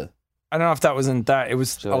you do the? I don't know if that was in that. It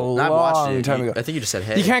was a I watched long it. time ago. I think you just said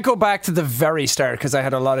hey. You can't go back to the very start because I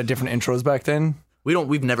had a lot of different intros back then.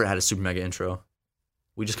 We've never had a super mega intro.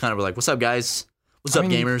 We just kind of were like, "What's up, guys? What's up,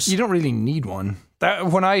 gamers?" You don't really need one. That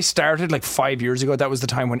when I started like 5 years ago, that was the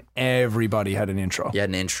time when everybody had an intro. You had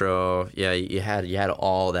an intro. Yeah, you had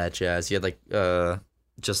all that jazz. You had like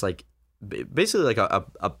just like basically like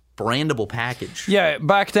a brandable package. Yeah,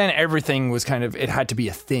 back then everything was kind of, it had to be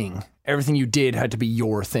a thing. Everything you did had to be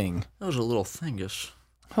your thing. That was a little thingus.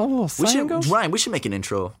 Oh, Ryan, we should make an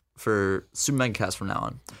intro for Super Mega Cast from now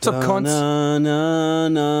on. What's up, cunts?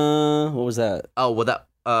 What was that? Oh, well, that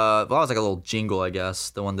was like a little jingle, I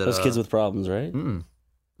guess. The one that was Kids with Problems, right?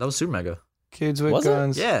 That was Super Mega. Kids with was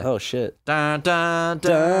Guns. It? Yeah. Oh shit. Da, da,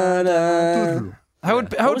 da, da. How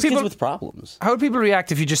would Kids people with Problems? How would people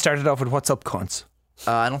react if you just started off with "What's up, cunts"?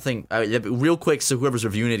 I don't think real quick. So whoever's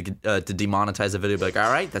reviewing it to demonetize the video, be like,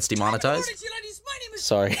 "All right, that's demonetized."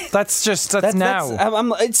 Sorry. That's now.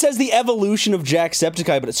 It says the evolution of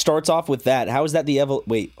Jacksepticeye, but it starts off with that. How is that the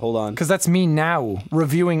Wait, hold on. Because that's me now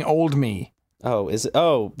reviewing old me. Oh, is it?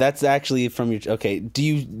 Oh, that's actually from your. Okay. Do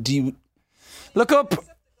you look up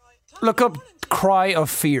 "Cry of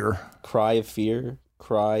Fear"? Cry of Fear.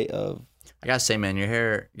 Cry of. I gotta say, man,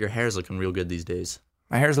 your hair's looking real good these days.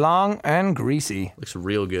 My hair's long and greasy. Looks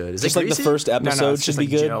real good. Is just it like greasy? the first episode should be like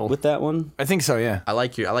good gel. with that one. I think so. Yeah. I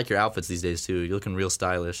like your outfits these days too. You're looking real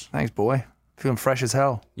stylish. Thanks, boy. Feeling fresh as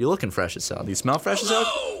hell. You're looking fresh as hell. Do you smell fresh as hell?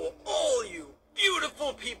 Hello, all you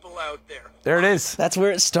beautiful people out there. There it is. That's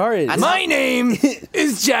where it started. My name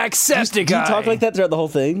is Jacksepticeye. Do you talk like that throughout the whole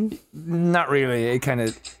thing? Not really. It kind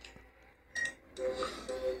of.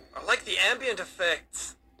 I like the ambient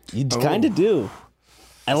effects. You kind of do.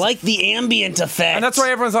 I like the ambient effects. And that's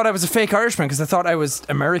why everyone thought I was a fake Irishman, because I thought I was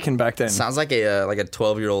American back then. Sounds like a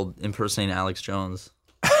 12-year-old impersonating Alex Jones.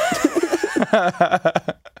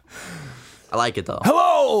 I like it though.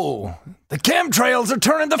 Hello! The chemtrails are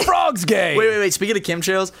turning the frogs gay! Wait. Speaking of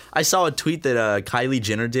chemtrails, I saw a tweet that Kylie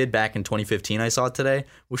Jenner did back in 2015. I saw it today,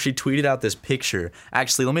 where she tweeted out this picture.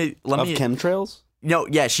 Actually, let me of chemtrails? No,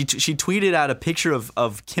 yeah, she tweeted out a picture of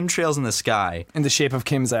chemtrails in the sky in the shape of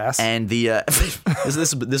Kim's ass. And the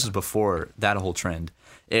this was before that whole trend.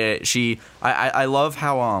 I love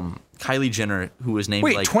how Kylie Jenner, who was named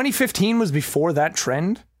 2015 was before that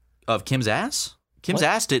trend of Kim's ass. Kim's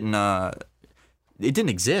ass didn't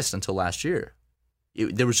exist until last year.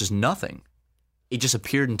 There was just nothing. It just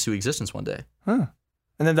appeared into existence one day. Huh.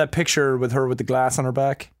 And then that picture with her with the glass on her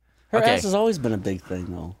back. Her ass has always been a big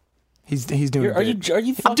thing, though. He's doing. Are you?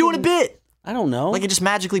 Fucking, I'm doing a bit. I don't know. Like it just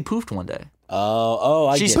magically poofed one day.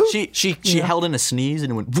 I get it. She held in a sneeze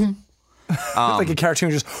and it went boom. Like a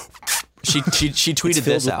cartoon, just. She tweeted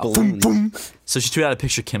this out. Boom, boom. So she tweeted out a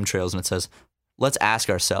picture of chemtrails and it says, "Let's ask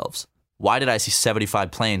ourselves, why did I see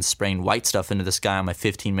 75 planes spraying white stuff into the sky on my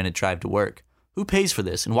 15-minute drive to work? Who pays for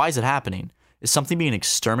this and why is it happening? Is something being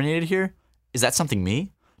exterminated here? Is that something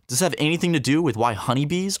me? Does this have anything to do with why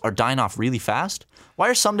honeybees are dying off really fast? Why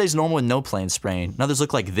are some days normal with no planes spraying and others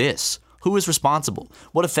look like this? Who is responsible?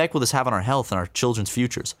 What effect will this have on our health and our children's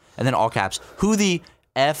futures?" And then all caps, who the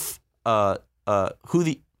and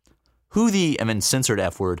then censored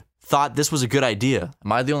F word thought this was a good idea?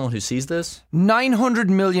 Am I the only one who sees this? $900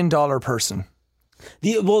 million person.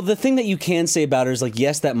 The thing that you can say about her is like,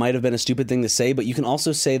 yes, that might have been a stupid thing to say, but you can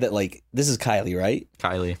also say that like, this is Kylie, right?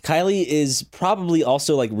 Kylie is probably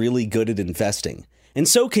also like really good at investing. And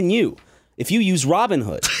so can you, if you use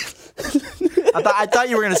Robinhood. I thought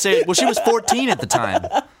you were going to say, well, she was 14 at the time.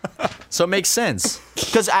 So it makes sense.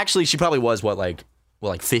 Because actually she probably was,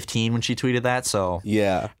 15 when she tweeted that? So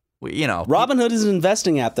yeah. You know. Robinhood is an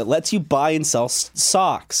investing app that lets you buy and sell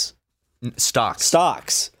stocks.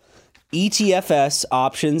 Stocks. ETFs,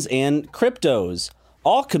 options, and cryptos.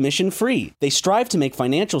 All commission-free. They strive to make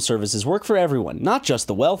financial services work for everyone, not just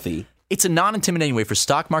the wealthy. It's a non-intimidating way for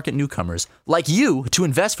stock market newcomers like you to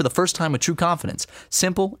invest for the first time with true confidence.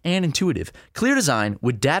 Simple and intuitive. Clear design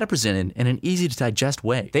with data presented in an easy-to-digest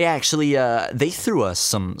way. They actually they threw us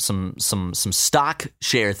some stock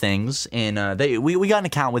share things, and we got an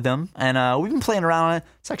account with them, and we've been playing around on it.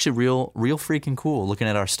 It's actually real freaking cool looking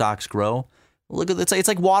at our stocks grow. Look at it's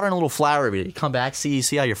like watering a little flower every day. You come back, see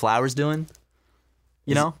how your flower's doing.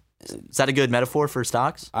 You know? Is that a good metaphor for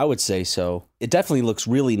stocks? I would say so. it definitely looks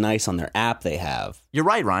really nice on their app they have. You're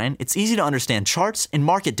right, Ryan. It's easy to understand charts and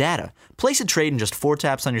market data. Place a trade in just 4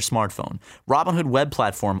 taps on your smartphone. Robinhood web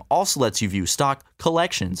platform also lets you view stock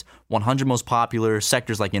collections, 100 most popular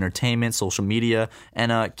sectors like entertainment, social media,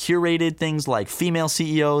 and curated things like female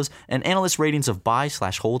CEOs and analyst ratings of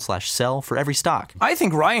buy/hold/sell for every stock. I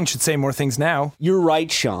think Ryan should say more things now. You're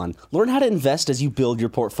right, Sean. Learn how to invest as you build your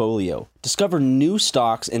portfolio. Discover new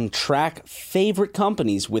stocks and track favorite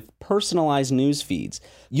companies with personalized news feeds.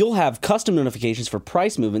 You'll have custom notifications for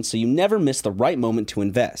price movements so you never miss the right moment to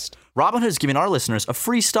invest. Robinhood is giving our listeners a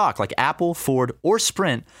free stock like Apple, Ford, or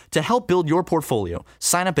Sprint to help build your portfolio.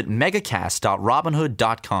 Sign up at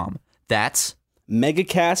megacast.robinhood.com. That's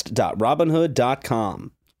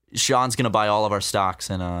megacast.robinhood.com. Sean's going to buy all of our stocks,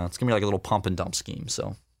 and it's going to be like a little pump and dump scheme.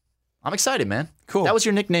 So I'm excited, man. Cool. That was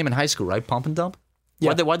your nickname in high school, right? Pump and dump?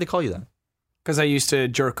 Yeah. Why'd they call you that? Because I used to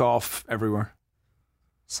jerk off everywhere.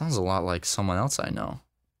 Sounds a lot like someone else I know.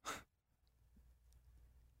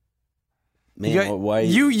 Man, why?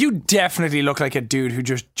 You definitely look like a dude who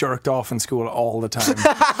just jerked off in school all the time.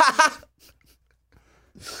 That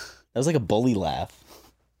was like a bully laugh.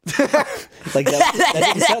 Like that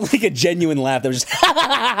didn't sound like a genuine laugh. That was just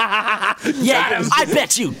yeah, I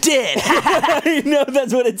bet you did. I know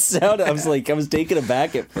that's what it sounded. I was taken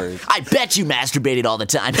aback at first. I bet you masturbated all the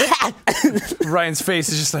time. Ryan's face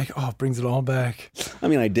is just like, oh, brings it all back. I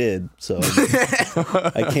mean, I did, so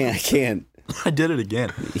I can't. I did it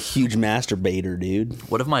again. Huge masturbator, dude.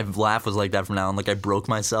 What if my laugh was like that from now on? Like I broke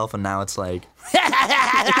myself, and now it's like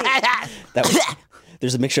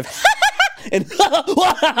there's a mixture of and what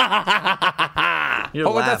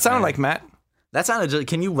would that sound like, Matt? That sounded.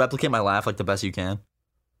 Can you replicate my laugh like the best you can?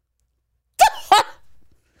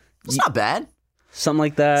 It's not bad. Something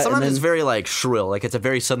like that. Sometimes it's very like shrill. Like it's a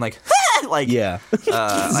very sudden like like yeah.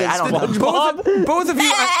 I don't know.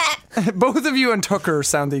 Both of you and Tucker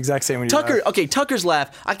sound the exact same when you Tucker. laugh. Okay, Tucker's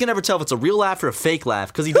laugh. I can never tell if it's a real laugh or a fake laugh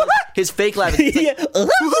because he does his fake laugh. It's like,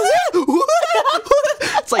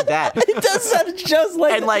 it's like that. It does sound just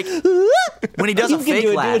like. And like when he does a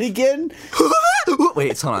fake laugh. Do it again.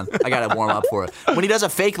 Wait, hold on. I gotta warm up for it. When he does a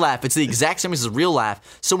fake laugh, it's the exact same as his real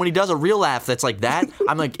laugh. So when he does a real laugh that's like that,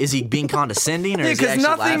 I'm like, is he being condescending or is he actually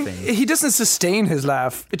laughing? He doesn't sustain his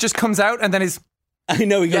laugh. It just comes out and then he's. I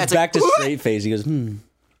know he goes back to straight face. He goes, That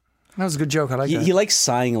was a good joke. I like that. He likes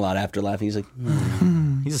sighing a lot after laughing. He's like,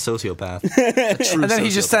 He's a sociopath. And then he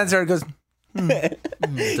just stands there and goes.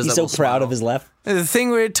 He's so proud of his laugh. The thing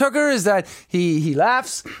with Tucker is that he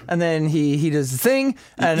laughs and then he does the thing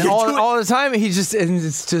and all the time it's just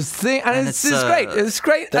thing and it's just great. It's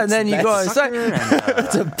great. And then you go outside.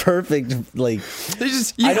 It's a perfect like.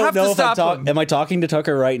 I don't know if am I talking to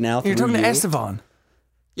Tucker right now? You're talking to Esteban.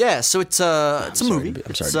 Yeah, so it's a movie.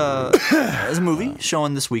 I'm sorry. It's a movie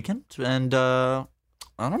showing this weekend, and I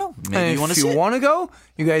don't know. Maybe you want to see it. If you want to go,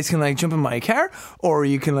 you guys can like jump in my car, or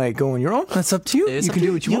you can like go on your own. That's up to you. You can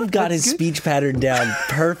do what you want. You've got his speech pattern down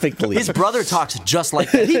perfectly. His brother talks just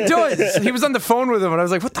like that. He does. He was on the phone with him, and I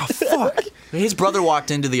was like, "What the fuck?" His brother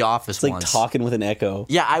walked into the office It's like once. talking with an echo.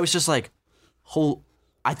 Yeah, I was just like,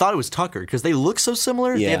 I thought it was Tucker because they look so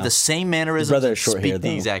similar. Yeah. They have the same mannerisms. His brother and has short speak hair, the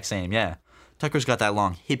though. exact same. Yeah, Tucker's got that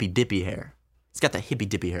long hippy dippy hair. He's got that hippy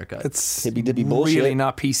dippy haircut. It's hippy dippy bullshit. Really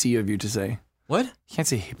not PC of you to say. What? You can't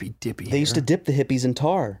say hippy dippy. They used to dip the hippies in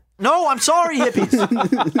tar. No, I'm sorry,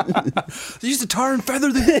 hippies. They used to tar and feather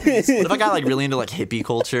the hippies. What if I got like really into like hippie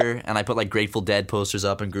culture and I put like Grateful Dead posters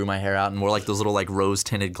up and grew my hair out and wore like those little like rose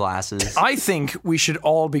tinted glasses? I think we should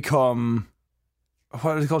all become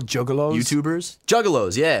what are they called? Juggalos? YouTubers?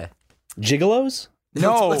 Juggalos, yeah. Gigolos?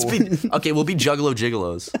 No. We'll be Juggalo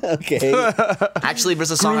Gigolos. Okay. Actually,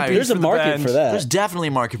 there's a song There's a market for that. There's definitely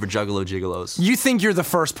a market for Juggalo Gigolos. You think you're the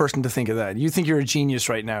first person to think of that. You think you're a genius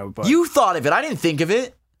right now. But You thought of it. I didn't think of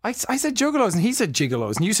it. I said juggalos and he said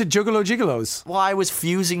gigolos and you said juggalo gigolos. Well, I was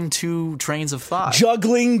fusing two trains of thought.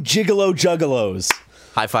 Juggling gigolo juggalos.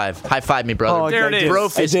 High five. High five me, brother. Oh, there it is. Bro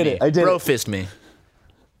fist me. I did Bro it. fist me.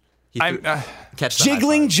 Catch the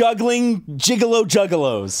Jiggling, juggling, gigolo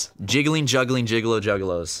juggalos. Jiggling, juggling, gigolo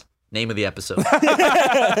juggalos. Name of the episode.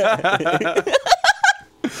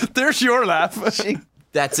 There's your laugh.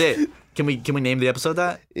 That's it. Can we name the episode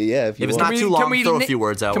that? Yeah, if it's not too long, throw a few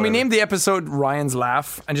words out. Can we name the episode Ryan's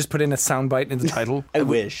Laugh and just put in a soundbite in the title? I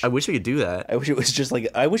wish we could do that. I wish it was just like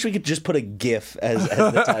I wish we could just put a GIF as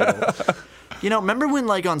the title. You know, remember when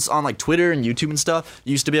like on like Twitter and YouTube and stuff,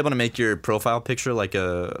 you used to be able to make your profile picture like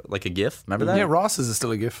a GIF? Remember that? Yeah, Ross's is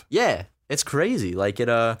still a GIF. Yeah, it's crazy. Like it.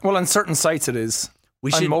 Well, on certain sites it is.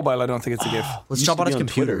 On mobile, I don't think it's a GIF. Let's jump on his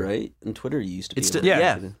computer, Twitter, right? And Twitter used to be.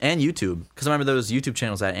 Yeah, and YouTube. Because I remember those YouTube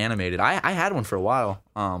channels that animated. I had one for a while.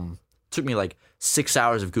 took me like 6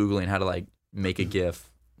 hours of Googling how to like make a GIF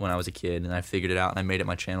when I was a kid, and I figured it out, and I made it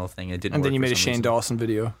my channel thing. And it didn't. And then work you for made a some Shane reason. Dawson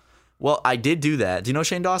video. Well, I did do that. Do you know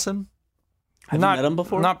Shane Dawson? Have you met him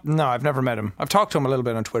before? No, I've never met him. I've talked to him a little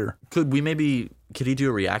bit on Twitter. Could he do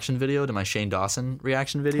a reaction video to my Shane Dawson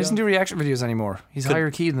reaction video? He doesn't do reaction videos anymore. He's higher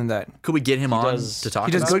key than that. Could we get him on to talk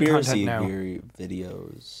He does about good it? content now.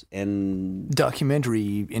 Videos and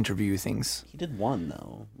documentary interview things. He did one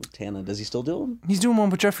though with Tana. Does he still do them? He's doing one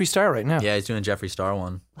with Jeffree Star right now. Yeah, he's doing Jeffree Star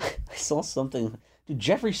one. I saw something. Dude,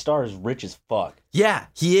 Jeffree Star is rich as fuck. Yeah,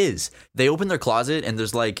 he is. They open their closet and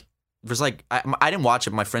there's like I didn't watch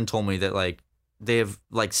it. My friend told me that like they have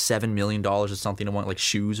like $7 million or something to want like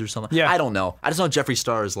shoes or something. Yeah. I don't know. I just know Jeffree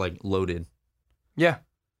Star is like loaded. Yeah.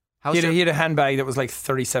 How's He had a handbag that was like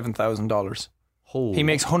 $37,000. Holy. He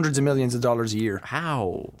makes hundreds of millions of dollars a year.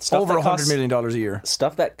 How? Over $100 million a year.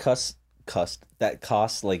 Stuff that costs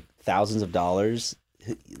like thousands of dollars.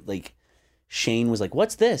 Like Shane was like,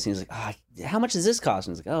 "What's this?" And he was like, "How much does this cost?"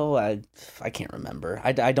 And he's like, "Oh, I can't remember.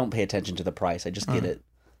 I don't pay attention to the price. I just get it."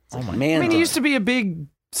 It's like, man, I mean, he used to be a big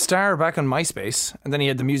star back on MySpace, and then he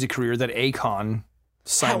had the music career that Akon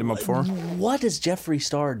signed him up for. What does Jeffree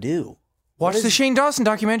Star do? Watch the Shane Dawson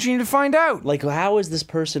documentary to find out. Like, how is this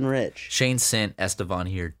person rich? Shane sent Estevan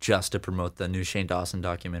here just to promote the new Shane Dawson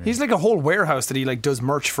documentary. He's like a whole warehouse that he like does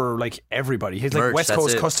merch for like everybody. He's like Merch, West that's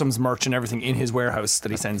Coast it. Customs merch and everything in his warehouse that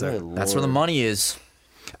he sends out. That's where the money is.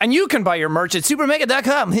 And you can buy your merch at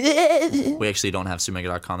supermega.com. We actually don't have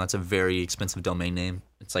Sumega.com. That's a very expensive domain name.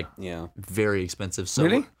 It's like very expensive. So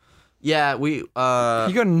Really? Yeah, we You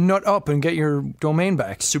gotta nut up and get your domain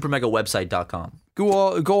back. Supermegawebsite.com.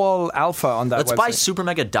 Go all alpha on that Let's website. buy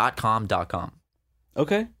supermega.com.com.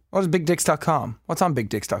 Okay. What is bigdicks.com? What's on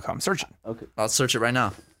bigdicks.com? Search it. Okay. I'll search it right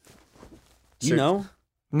now. You know?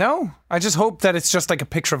 No, I just hope that it's just like a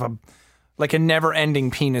picture of a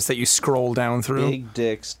never-ending penis that you scroll down through.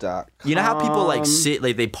 Bigdicks.com. You know how people like sit,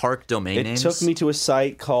 like they park domain It names? took me to a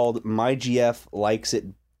site called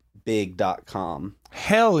mygflikesitbig.com.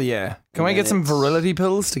 Hell yeah. Can I get some virility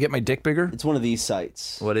pills to get my dick bigger? It's one of these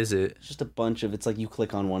sites. What is it? It's just a bunch of, it's like you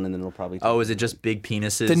click on one and then it'll probably... Oh, is it just big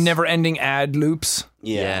penises? The never-ending ad loops.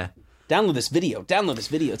 Yeah. Download this video. Download this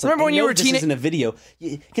video. It's like, Remember when you were this isn't a video.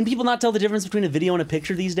 Can people not tell the difference between a video and a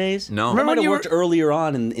picture these days? No. It might have worked earlier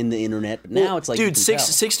on in the internet, but now it's like... Dude, you can tell.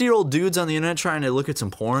 60-year-old dudes on the internet trying to look at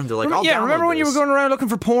some porn. They're like, Remember when you were this. going around looking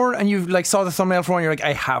for porn and you like saw the thumbnail for one, you're like,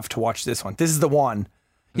 I have to watch this one. This is the one.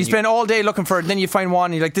 You spend all day looking for it, and then you find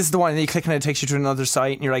one, and you're like, this is the one, and then you click on it, it takes you to another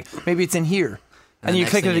site, and you're like, maybe it's in here. And you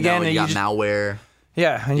next click thing it again, know, and you you got just, malware.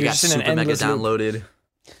 yeah, and You you're got just in an Super Mega endless loop. downloaded.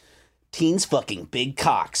 Teens fucking big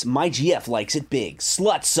cocks. My GF likes it big.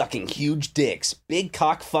 Sluts sucking huge dicks. Big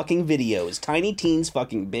cock fucking videos. Tiny teens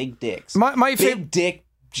fucking big dicks. My big dick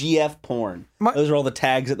GF porn. Those are all the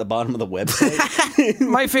tags at the bottom of the website.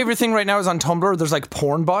 My favorite thing right now is on Tumblr, there's like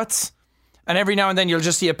porn bots. And every now and then you'll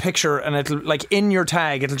just see a picture and it'll, like in your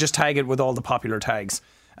tag, it'll just tag it with all the popular tags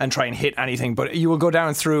and try and hit anything. But you will go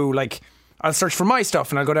down through, like, I'll search for my stuff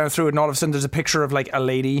and I'll go down through it and all of a sudden there's a picture of like a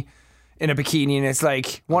lady in a bikini and it's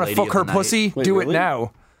like, want to lady fuck of her the night. pussy? Wait, Do really? it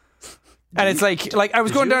now. And it's like I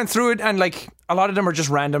was going down through it and like a lot of them are just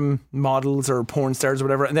random models or porn stars or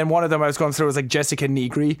whatever. And then one of them I was going through was like Jessica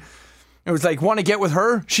Negri. It was like, want to get with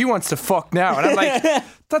her? She wants to fuck now. And I'm like,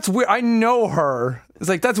 that's weird. I know her. It's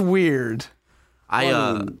like, that's weird. I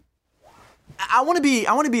want to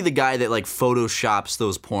be the guy that like photoshops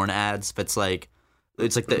those porn ads. But it's like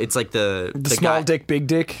the small guy, dick, big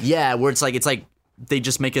dick. Yeah, where it's like they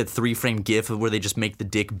just make a 3-frame GIF where they just make the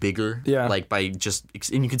dick bigger. Yeah, like by just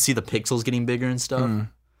and you can see the pixels getting bigger and stuff.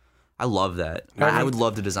 I love that. I would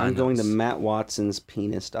love to design. I'm going those. to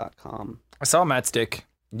mattwatsonspenis.com. I saw Matt's dick.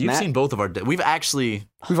 You've seen both of our dicks. We've all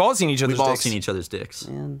seen each other's. We've all dicks. seen each other's dicks.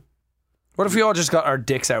 Man. What if we all just got our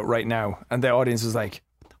dicks out right now and the audience was like,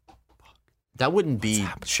 that wouldn't be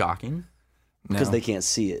shocking because they can't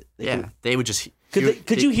see it. They would just.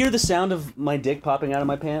 Could you hear the sound of my dick popping out of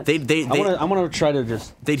my pants? I want to try to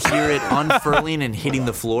just. They'd hear it unfurling and hitting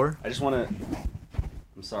the floor. I just want to.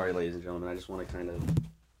 I'm sorry, ladies and gentlemen. I just want to kind of.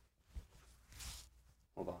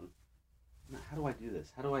 Hold on. How do I do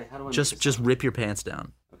this? How do I? Just rip your pants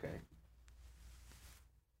down. Okay.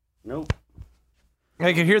 Nope.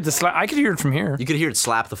 I could hear the slap. I could hear it from here. You could hear it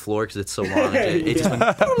slap the floor because it's so long. It just went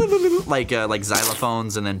like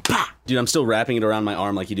xylophones and then. Pah! Dude, I'm still wrapping it around my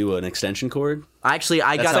arm like you do an extension cord. Actually,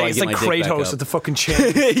 I got it's like Kratos with the fucking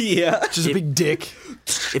chin. Yeah, just a big dick.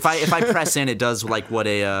 If I press in, it does like what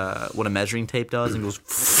a measuring tape does and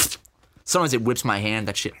goes. Sometimes it whips my hand.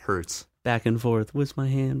 That shit hurts. Back and forth. Whips my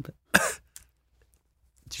hand.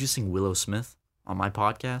 Did you sing Willow Smith on my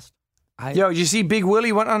podcast? Yo, did you see Big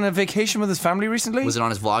Willie went on a vacation with his family recently? Was it on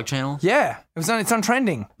his vlog channel? Yeah, it's on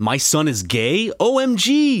trending. My son is gay?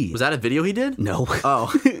 OMG. Was that a video he did? No.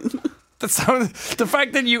 Oh. The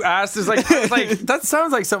fact that you asked is like that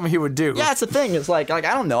sounds like something he would do. Yeah, it's the thing. It's like I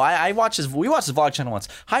don't know. We watched his vlog channel once.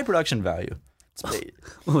 High production value.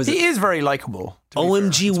 He is very likable.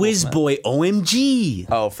 OMG whiz boy, OMG.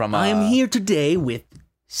 Oh, from I am here today with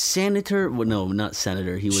Senator. Well, no, not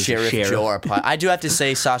Senator. He was Sheriff Sheriff. Joe Arpaio. I do have to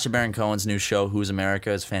say, Sacha Baron Cohen's new show, Who's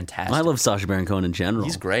America, is fantastic. I love Sacha Baron Cohen in general.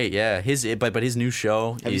 He's great. Yeah, but his new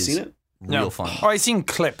show. Have you seen it? Real fun. Oh, I've seen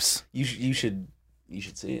clips. You should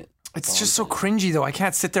see it. It's just so cringy, though. I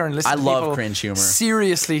can't sit there and listen. I to love people cringe humor.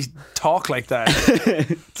 Seriously, talk like that.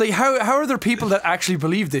 It's like how are there people that actually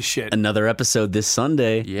believe this shit? Another episode this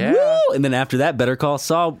Sunday. Yeah. Woo! And then after that, Better Call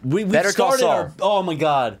Saul. We Better Call started Saul. Oh my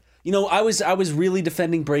god. You know, I was really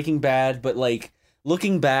defending Breaking Bad, but like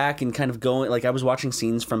looking back and kind of going, like I was watching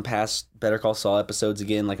scenes from past Better Call Saul episodes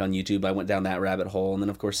again, like on YouTube. I went down that rabbit hole, and then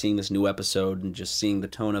of course seeing this new episode and just seeing the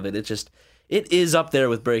tone of it, it is up there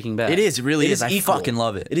with Breaking Bad. It is. It really is. I equal. fucking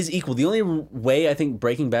love it. It is equal. The only way I think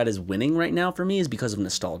Breaking Bad is winning right now for me is because of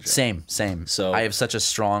nostalgia. Same. So I have such a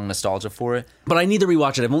strong nostalgia for it. But I need to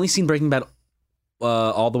rewatch it. I've only seen Breaking Bad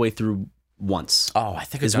all the way through once. Oh, I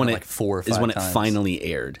think it's when like 4 or 5 is when times. it finally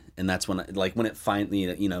aired, and that's when when it finally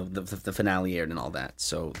the finale aired and all that.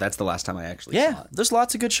 So that's the last time I actually saw it. There's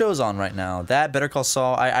lots of good shows on right now. That Better Call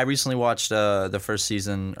Saul. I recently watched the first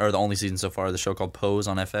season, or the only season so far, of the show called Pose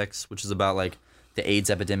on FX, which is about like the AIDS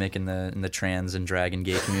epidemic in the trans and drag and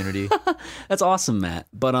gay community. That's awesome, Matt.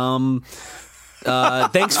 But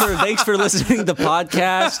thanks for listening to the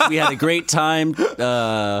podcast. We had a great time.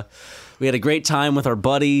 We had a great time with our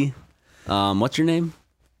buddy. What's your name?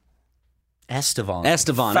 Estevan.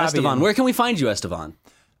 Estevan. Where can we find you, Estevan?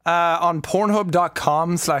 On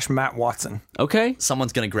Pornhub.com/Matt Watson. Okay.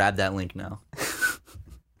 Someone's gonna grab that link now.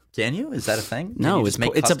 Can you? Is that a thing? No, Can you just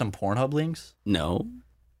make custom Pornhub links. No.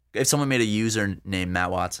 If someone made a user named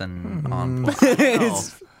Matt Watson on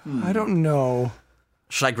I don't know.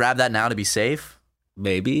 Should I grab that now to be safe?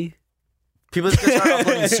 Maybe. People are going to start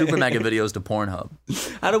uploading super mega videos to Pornhub.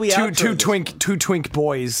 How do we two twink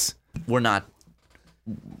boys. We're not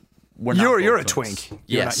You're a both twink.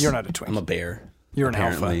 twinks. You're not a twink. I'm a bear. You're an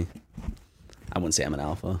apparently. alpha. I wouldn't say I'm an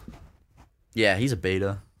alpha. Yeah, he's a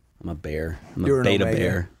beta. I'm a bear. I'm You're a an beta omega.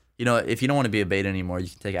 bear. You know, if you don't want to be a beta anymore, you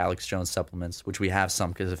can take Alex Jones supplements, which we have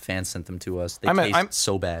some because a fan sent them to us. They taste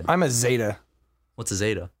so bad. I'm a Zeta. What's a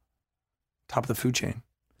Zeta? Top of the food chain.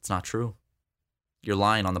 It's not true. You're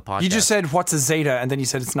lying on the podcast. You just said, what's a Zeta? And then you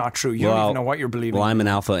said it's not true. You don't even know what you're believing. Well, I'm an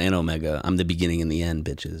alpha and omega. I'm the beginning and the end,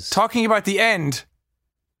 bitches. Talking about the end.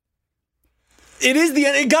 It is the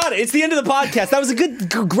end. Got it. It's the end of the podcast. That was a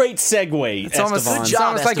great segue. It's almost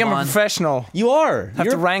Estevan. like I'm a professional. You are. Have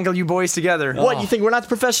to wrangle you boys together. What, you think we're not the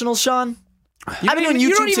professionals, Sean? You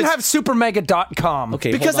don't even have supermega.com.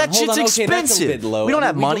 Okay, because hold on, that shit's hold on. Okay, that's expensive. a bit low. We don't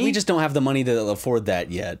have money. We just don't have the money to afford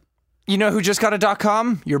that yet. You know who just got a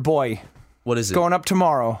 .com? Your boy. What is it? Going up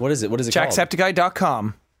tomorrow. What is it? What is it called?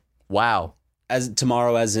 Jacksepticeye.com. Wow. As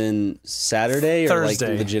tomorrow, as in Saturday, or Thursday.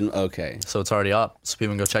 like legit? Okay, So it's already up, so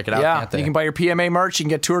people can go check it out. Yeah, can't they? you can buy your PMA merch. You can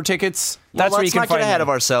get tour tickets. That's where you let's can not find get ahead me. of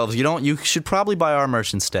ourselves. You should probably buy our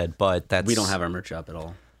merch instead, but that's we don't have our merch up at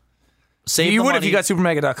all. Save You the would money. if you got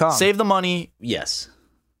supermega.com. Save the money. Yes,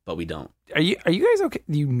 but we don't. Are you guys okay?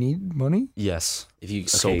 Do you need money? Yes. If you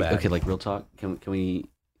So okay, bad. Okay, like real talk. Can we?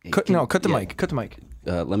 Cut the yeah. mic. Cut the mic.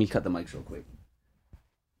 Let me cut the mics real quick.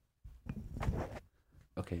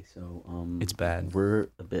 Okay, so It's bad. We're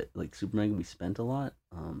a bit like Super Mega. We spent a lot.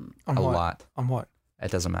 On A what? lot. On what?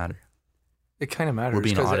 It doesn't matter. It kind of matters We're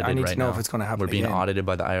being because audited I need right to know now. if it's going to happen. We're being again. audited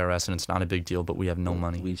by the IRS, and it's not a big deal, but we have no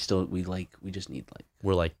money. We just need like.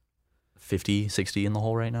 We're like 50, 60 in the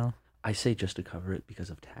hole right now. I say just to cover it because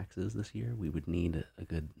of taxes this year, we would need a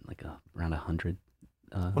good around 100.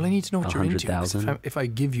 Well, I need to know what you're into. 100,000. If I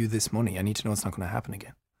give you this money, I need to know it's not going to happen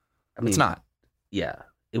again. I mean, It's not. Yeah,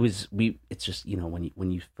 it was. It's just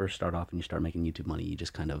when you first start off and you start making YouTube money, you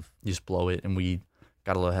just kind of You just blow it, and we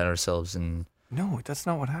got a little ahead of ourselves. And No, that's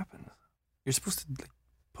not what happens. You're supposed to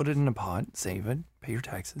put it in a pot, save it, pay your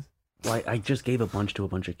taxes. Well, I just gave a bunch to a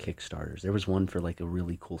bunch of Kickstarters. There was one for like a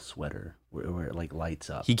really cool sweater where it like lights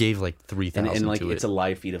up. he gave like 3,000 and like to it's it. a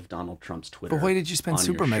live feed of Donald Trump's Twitter. But why did you spend on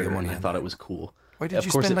super your mega shirt, money and I on thought that? it was cool. Why did Of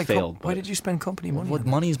you course spend it failed. Why but- did you spend company money? What on that?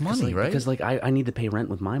 money's Because, money, like, right? Because like I need to pay rent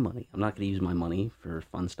with my money. I'm not going to use my money for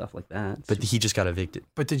fun stuff like that. But he just got evicted.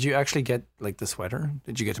 But did you actually get like the sweater?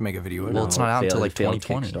 Did you get to make a video? Well, it's not out until like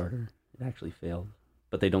 2020. Kickstarter. It actually failed,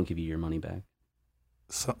 but they don't give you your money back.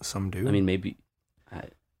 Some do. I mean, maybe.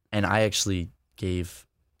 And I actually gave,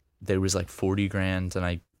 there was like 40 grand, and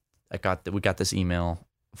we got this email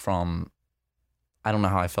from, I don't know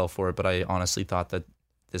how I fell for it, but I honestly thought that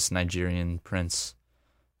this Nigerian prince,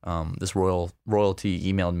 this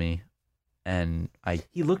royalty emailed me, and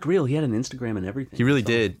he looked real. He had an Instagram and everything. He really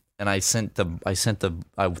did, and I sent the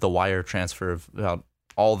wire transfer of about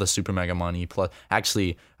all the super mega money plus.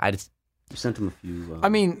 Actually, you sent him a few. I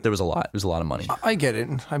mean, there was a lot. It was a lot of money. I get it.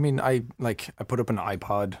 I mean, I put up an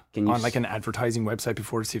iPod on like an advertising website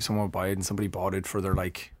before to see if someone would buy it, and somebody bought it for their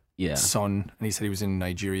son, and he said he was in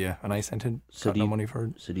Nigeria, and I sent him no money for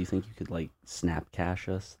it. So do you think you could like snap cash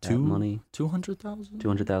us that money? 200,000?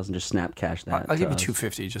 200,000, just snap cash that. I'll give you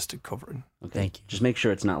 250 just to cover it. Okay. Thank you. Just make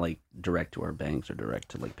sure it's not like direct to our banks or direct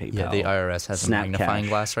to like PayPal. Yeah, the IRS has a magnifying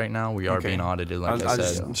glass right now. We are being audited, like I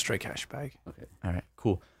said. Just straight cash bag. Okay. All right.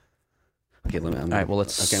 Cool. Okay. All right. Well,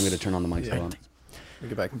 let's. Okay, I'm going to turn on the mics. Hold on. We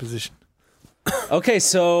get back in position. Okay,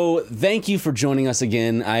 so thank you for joining us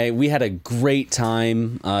again. We had a great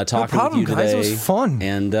time talking with you today. Guys, it was fun.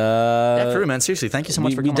 And yeah, true, man. Seriously, thank you so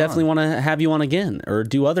much for coming on. We definitely want to have you on again or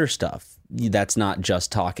do other stuff. That's not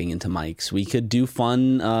just talking into mics. We could do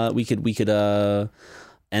fun. We could end a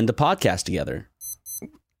podcast together.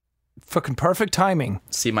 Fucking perfect timing.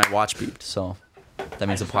 See, my watch beeped, so that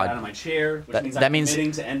means a pod. Out of my chair. That means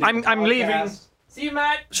I'm leaving. See you,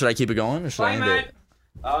 Matt. Should I keep it going or should I end it?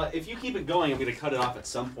 If you keep it going, I'm going to cut it off at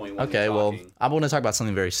some point. Okay, well, I want to talk about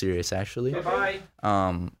something very serious, actually. Bye.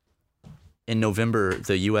 In November,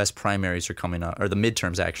 the U.S. primaries are coming up, or the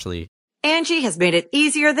midterms, actually. Angie has made it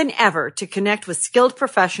easier than ever to connect with skilled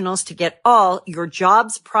professionals to get all your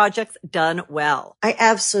jobs projects done well. I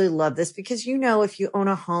absolutely love this because, if you own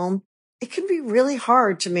a home, it can be really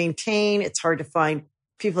hard to maintain. It's hard to find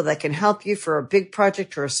people that can help you for a big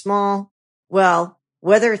project or a small. Well,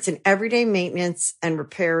 whether it's in everyday maintenance and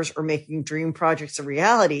repairs or making dream projects a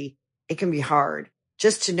reality, it can be hard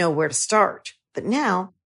just to know where to start. But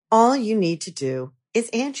now, all you need to do is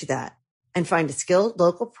Angie that and find a skilled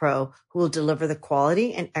local pro who will deliver the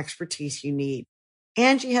quality and expertise you need.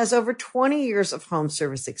 Angie has over 20 years of home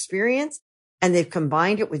service experience, and they've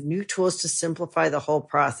combined it with new tools to simplify the whole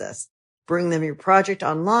process. Bring them your project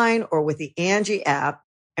online or with the Angie app.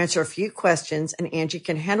 Answer a few questions, and Angie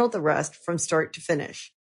can handle the rest from start to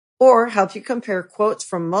finish. Or help you compare quotes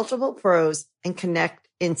from multiple pros and connect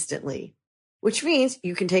instantly. Which means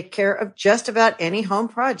you can take care of just about any home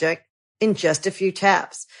project in just a few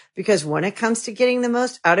taps. Because when it comes to getting the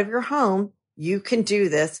most out of your home, you can do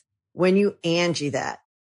this when you Angie that.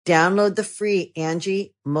 Download the free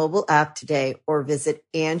Angie mobile app today or visit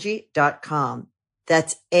Angie.com.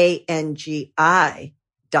 That's ANGI.com.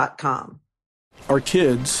 Our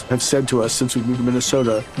kids have said to us since we moved to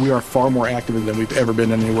Minnesota, we are far more active than we've ever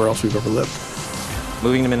been anywhere else we've ever lived.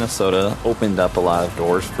 Moving to Minnesota opened up a lot of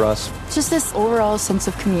doors for us. Just this overall sense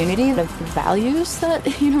of community, of values that,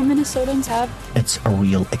 Minnesotans have. It's a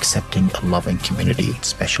real accepting, loving community,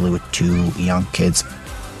 especially with 2 young kids.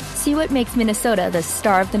 See what makes Minnesota the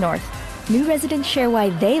star of the North. New residents share why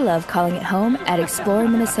they love calling it home at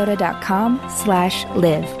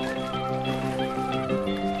exploreminnesota.com/live.